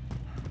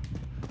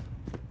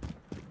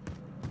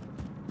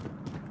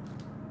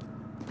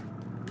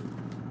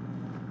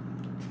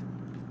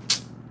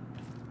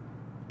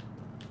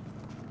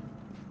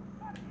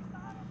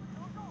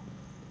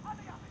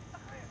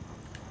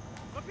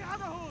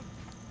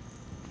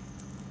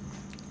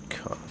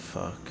 God,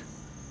 fuck.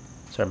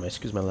 Sorry,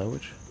 excuse my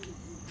language.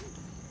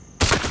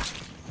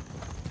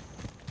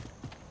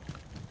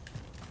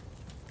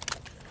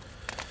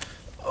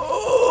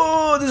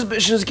 Oh, this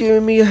mission is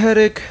giving me a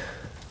headache.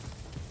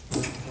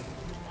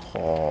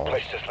 Oh.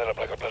 Place just lit up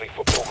like a bloody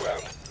football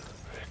ground.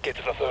 Get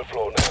to the third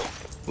floor now.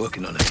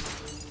 Working on it.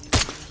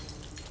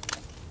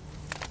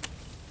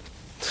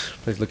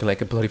 Place looking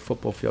like a bloody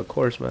football field, of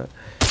course, man.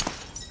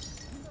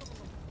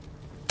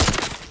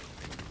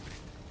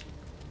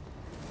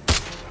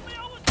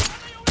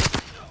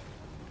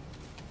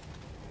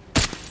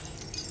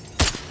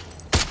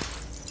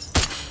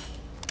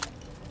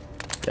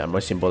 Yeah, I'm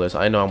wasting bullets.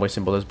 I know I'm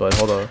wasting bullets, but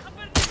hold on.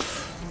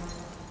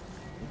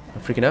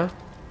 I'm freaking out.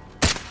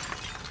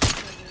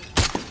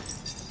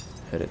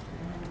 Hit it.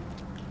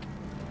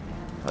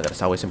 I gotta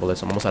stop wasting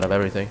bullets. I'm almost out of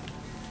everything.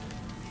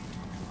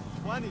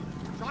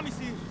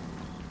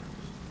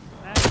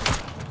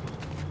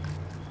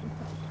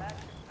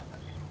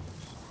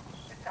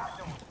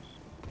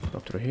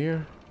 Up through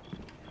here.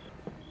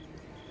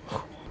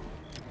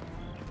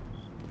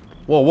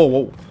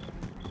 Whoa.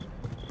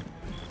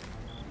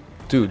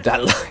 Dude,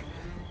 that line.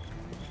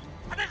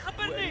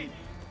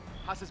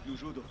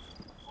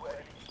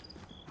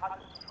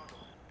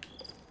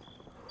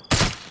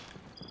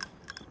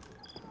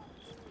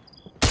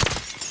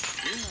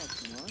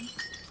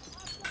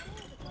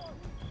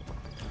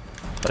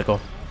 Let it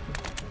go.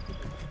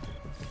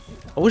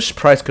 I wish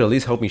Price could at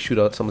least help me shoot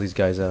out some of these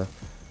guys out.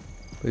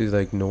 But he's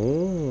like,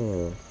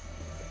 no.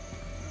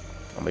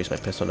 I'm gonna use my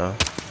pistol now.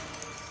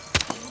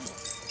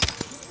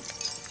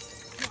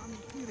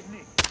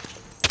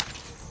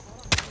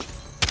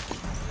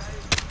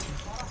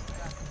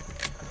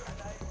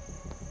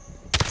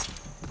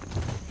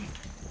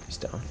 He's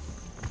down.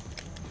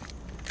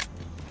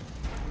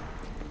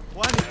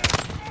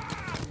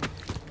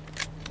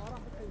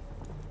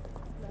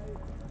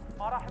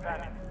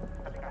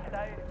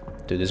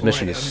 Dude, this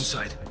mission is... I'm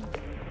inside.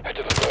 Head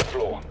to the third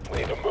floor. We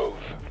need to move.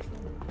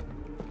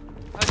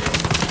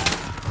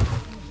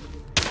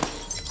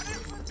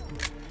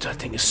 That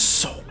thing is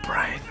so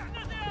bright.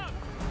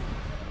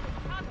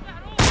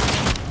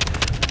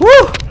 Woo!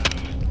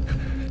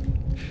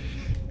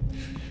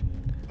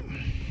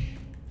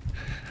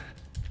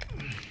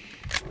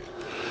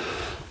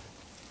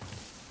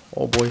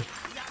 Oh boy.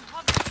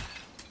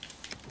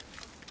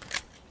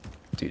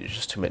 Dude, it's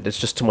just too much. It's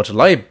just too much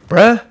light,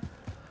 bruh.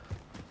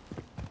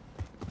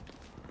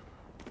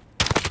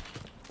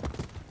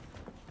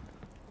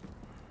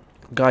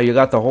 God, you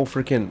got the whole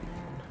freaking.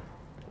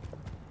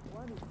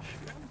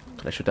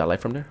 Can I shoot that light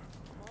from there?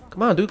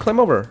 Come on, dude, climb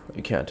over.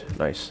 You can't.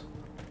 Nice.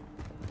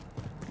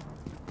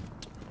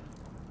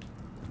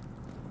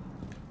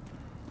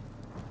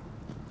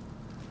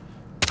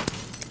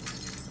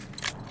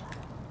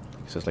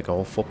 This is like a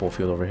whole football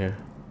field over here.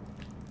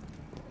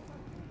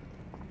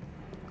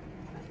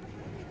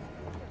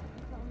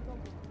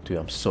 Dude,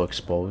 I'm so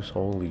exposed.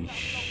 Holy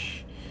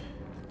sh.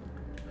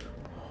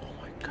 Oh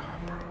my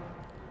god, bro.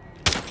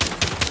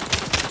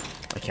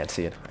 I can't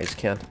see it. I just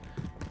can't.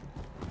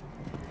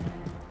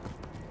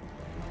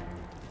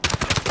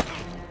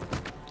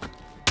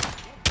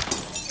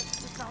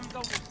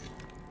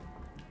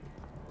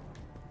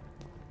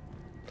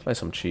 Try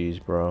some cheese,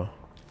 bro.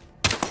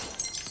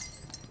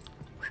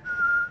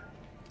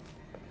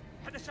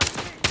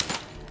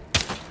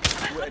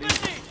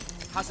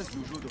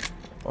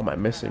 What am I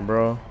missing,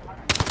 bro?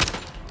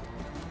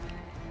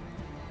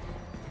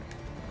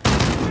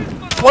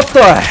 What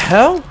the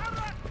hell?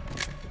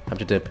 I have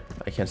to dip.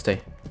 I can't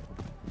stay.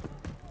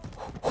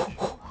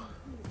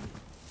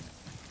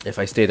 If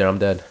I stay there, I'm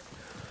dead.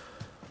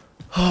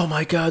 Oh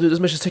my god, dude, this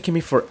mission's taking me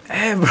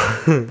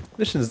forever.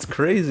 This is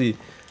crazy.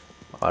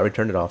 Oh, I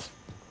returned it off.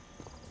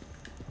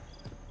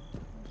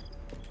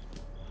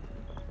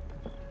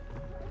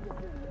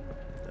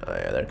 Oh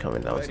yeah, they're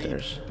coming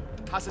downstairs.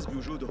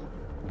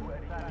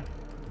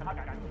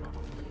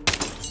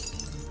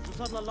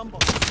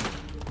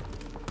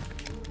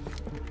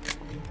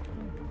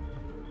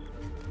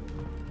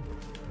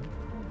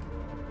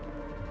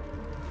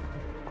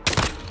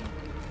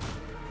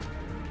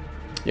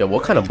 Yo,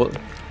 what kind of book?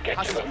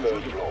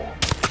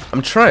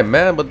 I'm trying,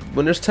 man, but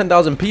when there's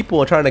 10,000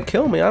 people trying to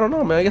kill me, I don't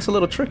know, man. I guess a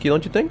little tricky,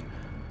 don't you think?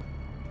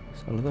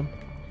 Some of them.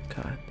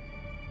 God.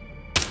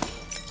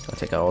 Gotta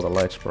take out all the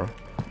lights, bro.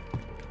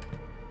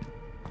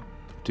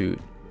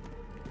 Dude.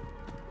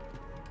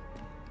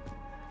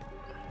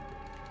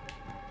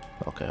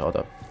 Okay, hold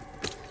up.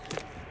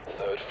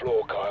 3rd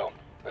floor, Kyle.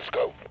 Let's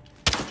go.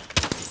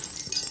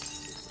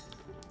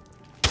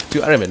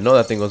 Dude, I didn't even know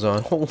that thing was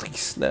on. Holy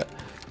snap.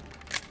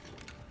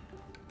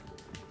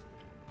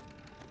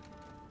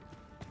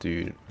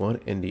 Dude,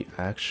 what in the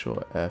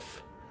actual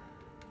F?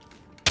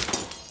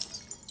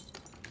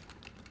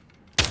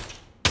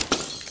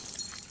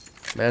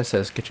 Man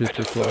says, get you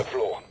to the floor. 3rd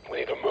floor. We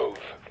need to move.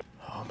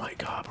 Oh my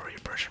god, bro, you're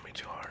pressuring me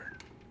too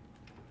hard.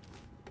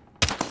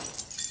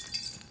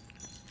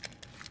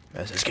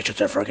 Man says, get you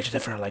to the floor, get you to the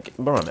floor. Like,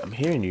 bro, I'm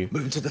hearing you.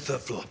 Moving to the 3rd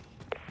floor.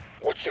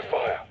 Watch your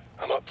fire.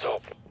 I'm up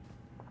top.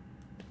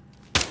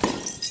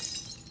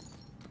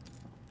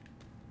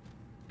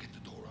 Get the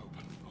door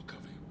open. I'll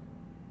cover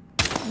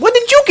you. When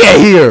did you get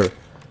here?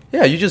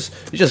 Yeah, you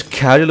just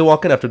casually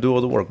walk in after do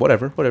all the work.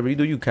 Whatever you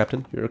do, you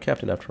captain. You're a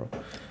captain after all.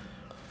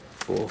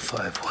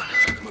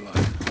 451. Come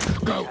alive.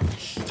 Go.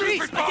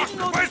 Stupid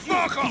bastard! Where's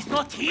Markov? He's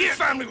not here. His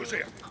family was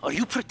here. Are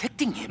you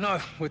protecting him? No,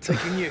 we're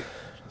taking you.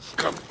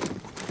 Come.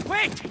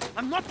 Wait!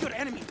 I'm not your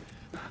enemy.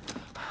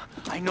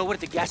 I know where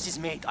the gas is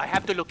made. I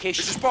have the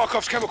location. This is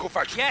Barkov's chemical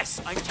factory.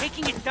 Yes, I'm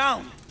taking it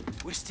down.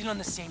 We're still on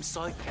the same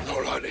side, Captain.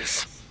 Not like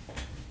this.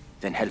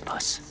 Then help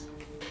us.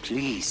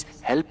 Please,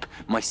 help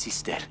my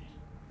sister.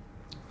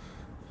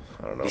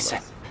 I don't know. Listen.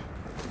 Man.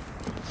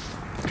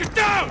 Get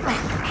down!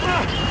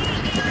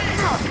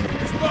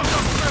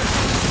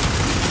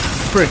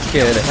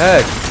 Freaking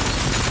heck.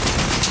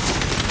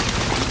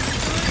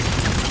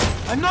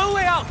 I'm no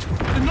way out.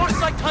 The north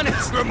side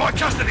tunnels. You're in my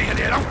custody in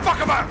here. Don't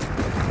fuck about.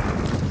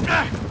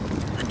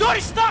 The door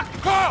is stuck.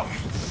 Carl!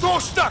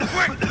 Door's stuck.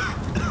 Quick!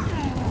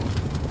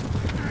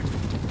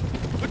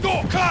 The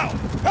door, Carl!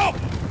 Help!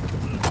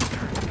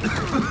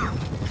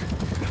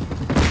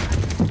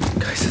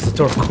 Guys, it's the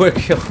door quick.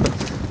 Keep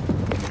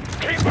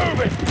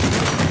moving.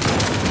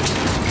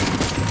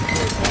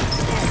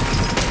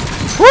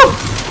 Woo!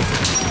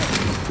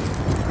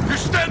 You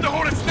stand the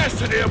hornet's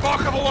nest in here.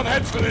 Barkov will want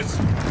heads for this.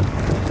 Come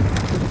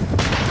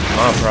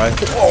on, Pride.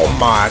 Oh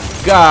my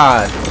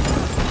god.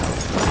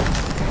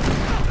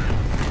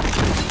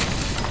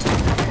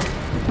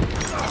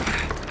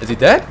 Is he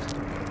dead?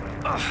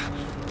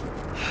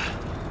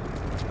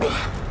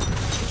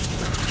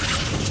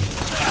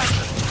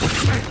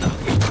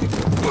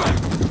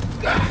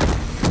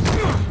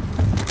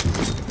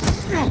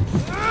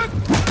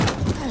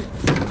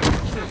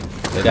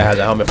 The guy has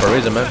a helmet for a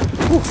reason, man.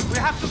 We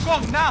have to go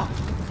now.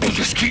 You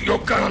just keep your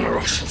gun on the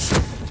Russians.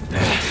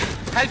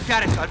 Help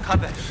Garrett, I'll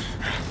cover.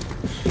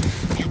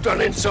 You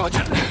done in,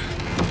 Sergeant?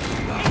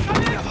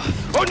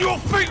 On your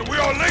feet, we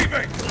are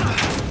leaving!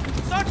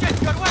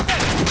 Sergeant, your weapon!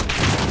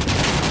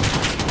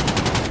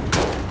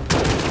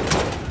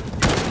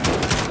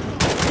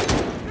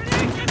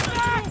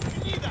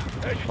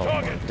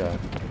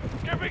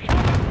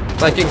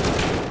 Flanking.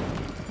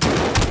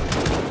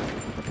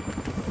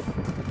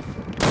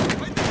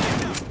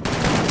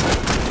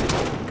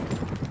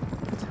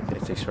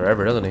 It takes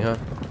forever, doesn't he, huh?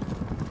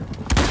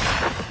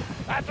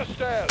 At the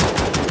stairs.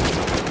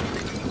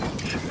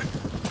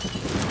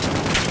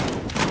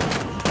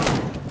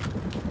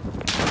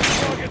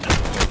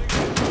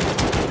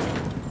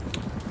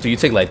 So you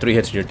take like 3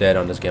 hits and you're dead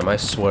on this game. I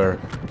swear.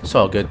 It's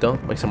all good though.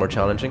 Makes it more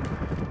challenging.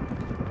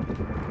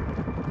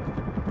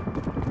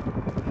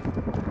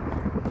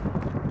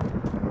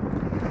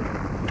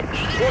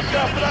 Watch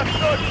out for that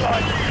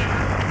searchlight!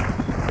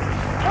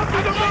 Come to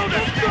the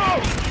building,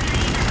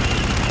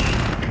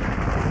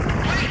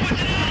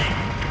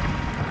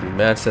 go!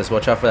 Man says,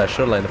 watch out for that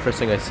shoreline. The first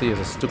thing I see is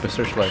a stupid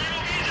searchlight.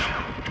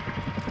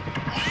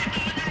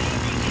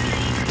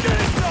 Get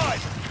inside!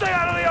 Stay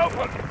out of the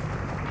open!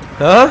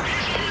 Huh?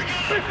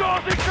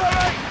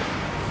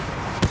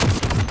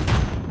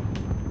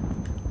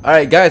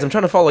 Alright guys, I'm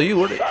trying to follow you.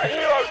 Where That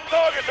hero's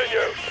targeting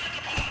you!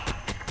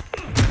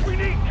 We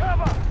need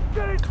cover!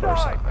 Get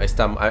inside!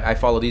 I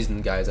follow these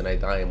guys and I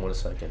die in 1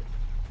 second.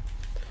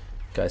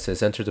 Guy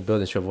says enter the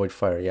building to avoid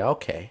fire. Yeah,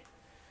 okay.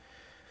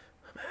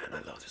 Man,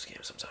 I love this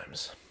game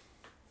sometimes.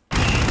 I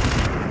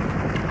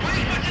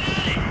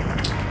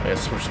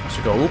guess we're supposed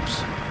to go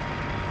oops.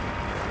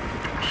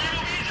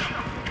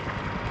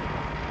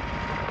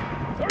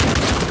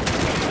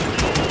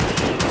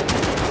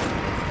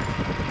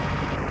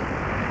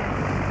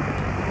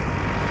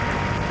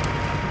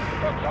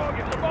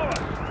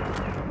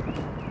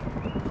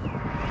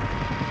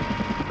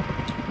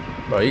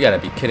 Bro, you gotta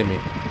be kidding me.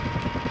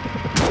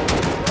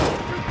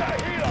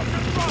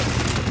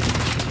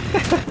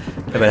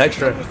 I'm an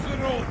extra.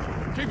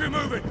 Keep it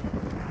moving.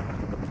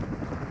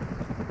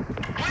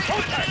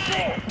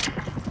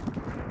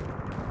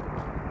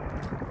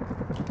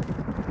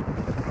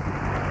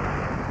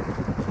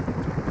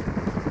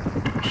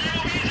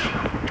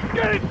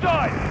 Get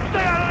inside!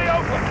 Stay out of the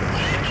open!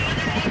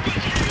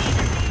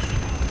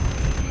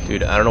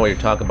 Dude, I don't know what you're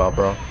talking about,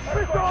 bro.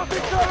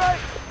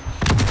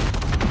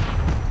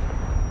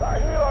 That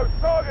hero's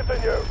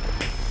targeting you!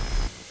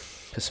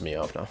 Pissing me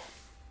off now.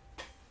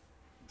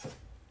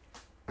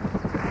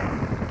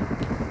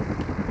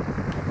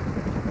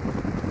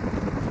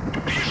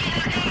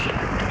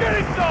 Get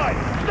inside!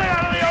 Stay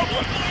out of the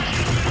open!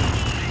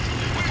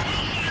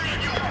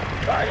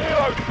 That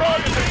hero's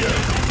targeting you!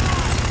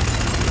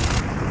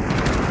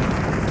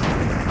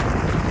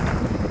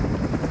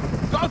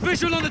 Got a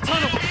visual on the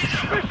tunnel!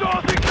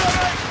 Missiles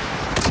incoming!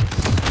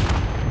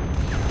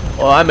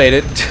 Oh, I made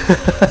it.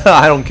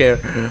 I don't care.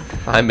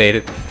 I made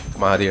it.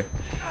 Come on, dear.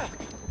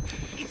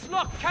 It's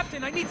locked,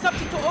 Captain. I need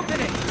something to open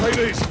it. Take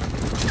these.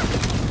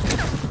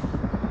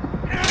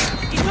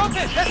 It's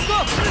open. Let's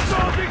go.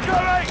 Missiles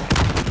incoming!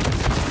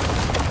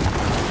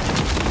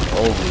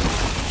 Holy.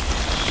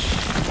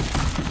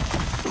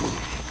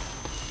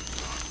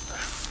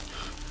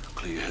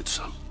 Clear your head,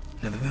 son.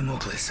 Never been more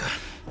clear, sir.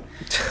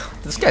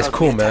 This guy's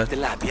cool, man. The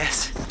lab,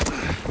 yes.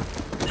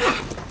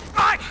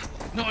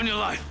 Not on your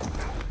life.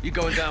 You're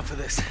going down for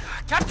this.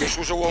 Captain! This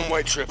was a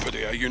one-way trip,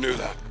 Adia. You knew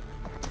that.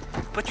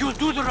 But you'll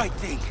do the right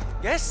thing,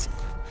 yes?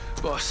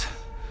 Boss,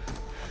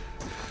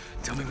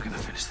 tell me we're gonna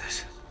finish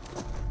this.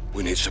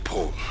 We need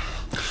support.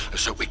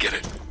 Let's hope we get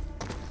it.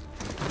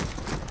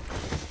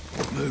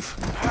 Move.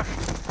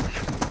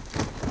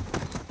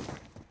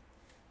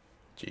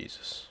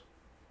 Jesus.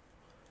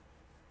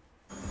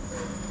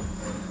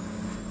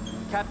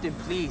 Captain,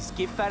 please,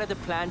 give Farah the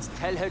plans,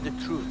 tell her the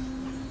truth.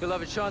 You'll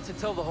have a chance to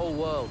tell the whole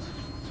world.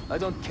 I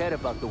don't care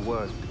about the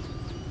world.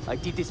 I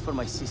did this for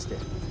my sister.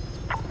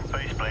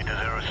 Baseplate to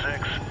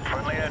 06.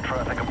 Friendly air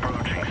traffic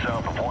approaching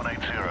south of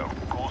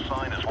 180. Call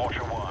sign is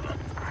Watcher 1.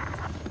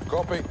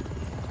 Copy.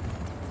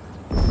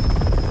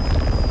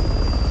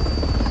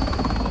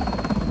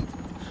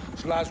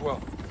 It's Laswell.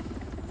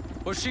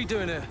 What's she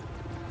doing here?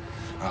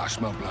 I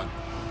smell blood.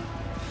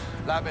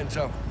 Lab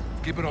intel.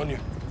 Keep it on you.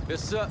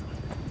 Yes, sir.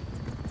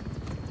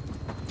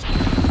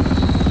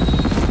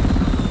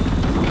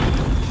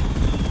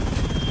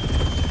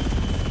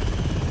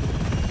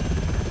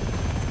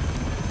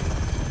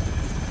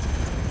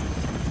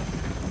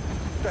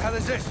 The hell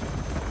is this?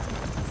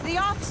 It's the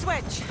off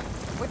switch.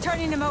 We're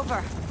turning him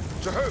over.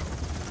 To who?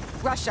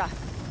 Russia.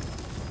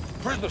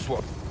 Prisoner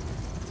swap.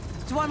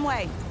 It's one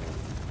way.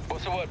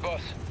 What's the word,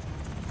 boss?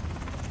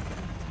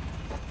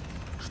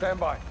 Stand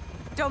by.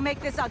 Don't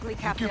make this ugly,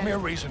 Captain. Give me a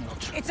reason not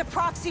to. It's a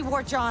proxy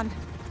war, John.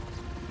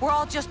 We're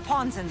all just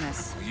pawns in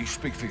this. You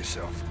speak for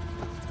yourself.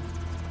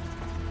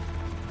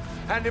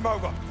 Hand him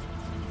over.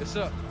 Yes,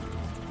 sir.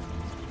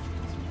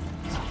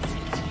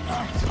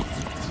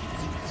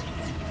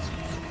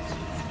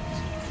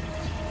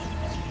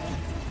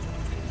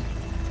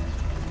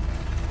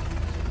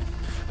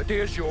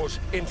 Adia's yours,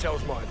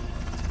 intel's mine.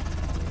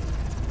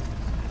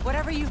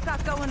 Whatever you've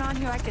got going on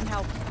here, I can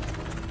help.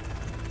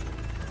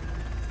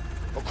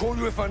 I'll call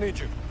you if I need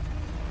you.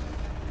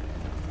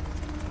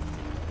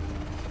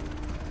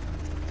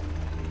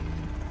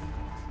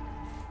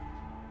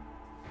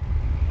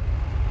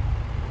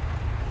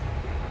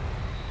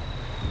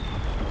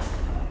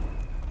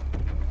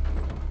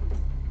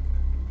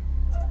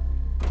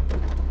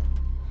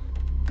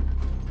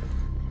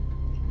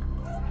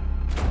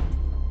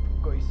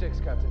 6,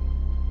 Captain.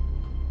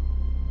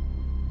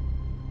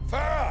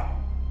 Farah!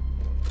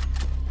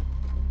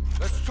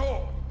 Let's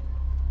talk.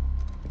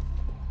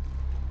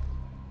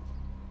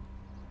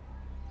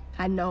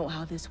 I know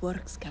how this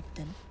works,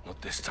 Captain.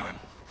 Not this time.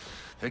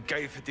 They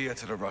gave Hadir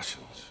to the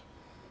Russians.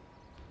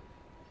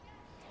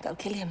 They'll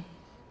kill him.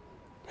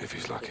 If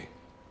he's lucky.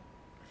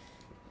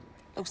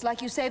 Looks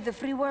like you saved the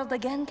free world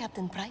again,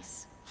 Captain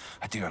Price.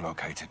 Hadir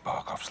located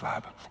Barkov's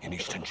lab in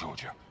eastern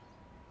Georgia.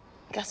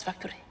 Gas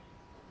factory.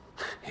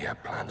 He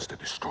had plans to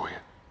destroy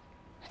it.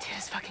 Hadir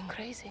is fucking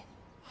crazy.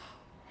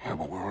 Yeah,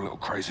 but we're a little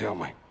crazy,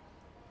 aren't we?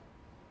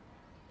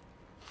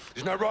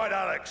 Isn't that right,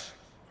 Alex?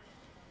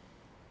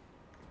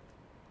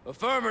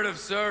 Affirmative,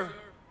 sir.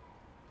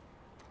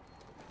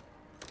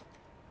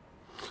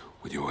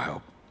 With your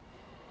help,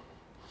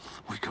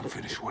 we can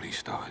finish what he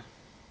started.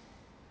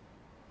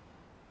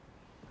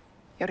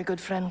 You're a good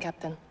friend,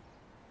 Captain.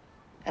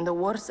 And the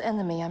worst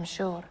enemy, I'm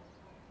sure.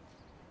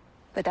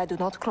 But I do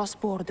not cross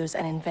borders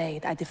and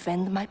invade. I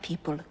defend my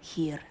people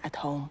here at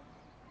home.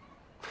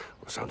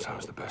 Well,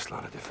 sometimes the best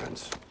line of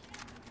defense.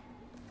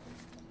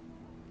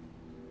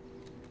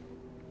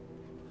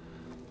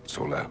 It's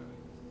all out.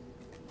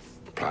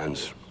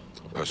 Plans,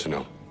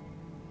 personnel.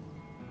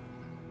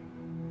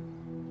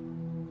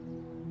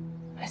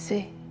 I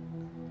see.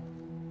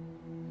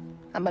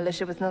 A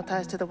militia with no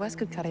ties to the West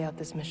could carry out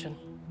this mission.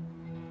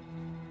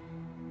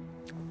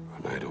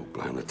 And they'd all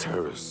blame the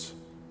terrorists,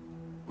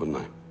 wouldn't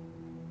they?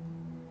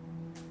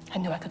 I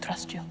knew I could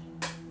trust you.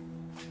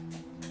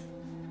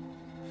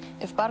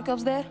 If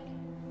Barkov's there,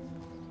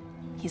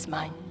 he's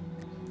mine.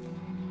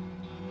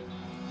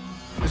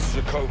 This is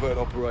a covert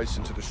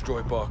operation to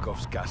destroy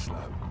Barkov's gas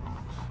lab.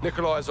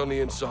 Nikolai's on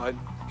the inside.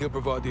 He'll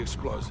provide the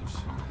explosives.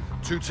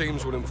 2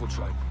 teams will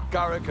infiltrate.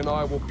 Garrick and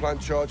I will plant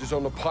charges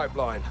on the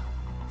pipeline.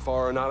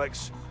 Farah and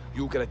Alex,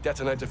 you'll get a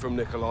detonator from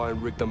Nikolai and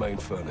rig the main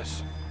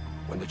furnace.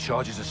 When the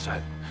charges are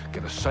set,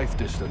 get a safe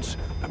distance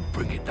and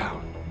bring it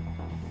down.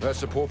 Their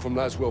support from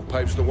Laswell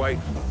paves the way.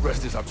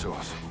 Rest is up to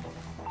us.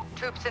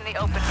 Troops in the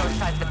open north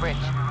side of the bridge.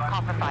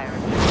 Copper fire.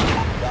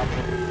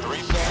 Copy.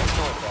 3 sands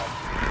northbound.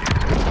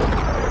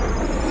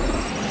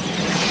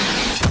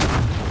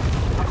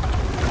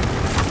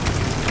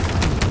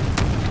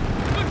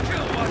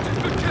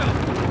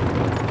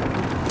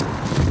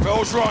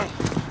 Bell's run.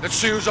 Let's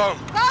see who's on.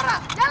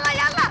 Farah! Yalla,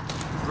 yalla!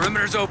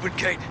 Perimeter's open,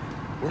 Kate.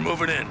 We're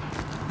moving in.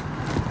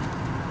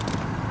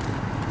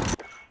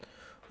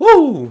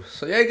 Woo!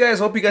 So yeah, guys,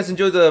 hope you guys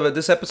enjoyed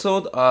this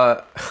episode.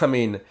 I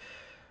mean,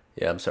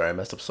 yeah, I'm sorry I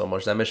messed up so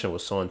much. That mission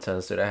was so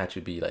intense, dude. I had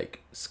to be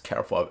like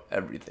careful of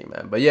everything,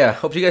 man. But yeah,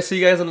 hope you guys see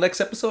you guys on the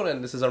next episode.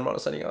 And this is Armando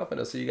signing off, and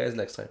I'll see you guys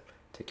next time.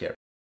 Take care.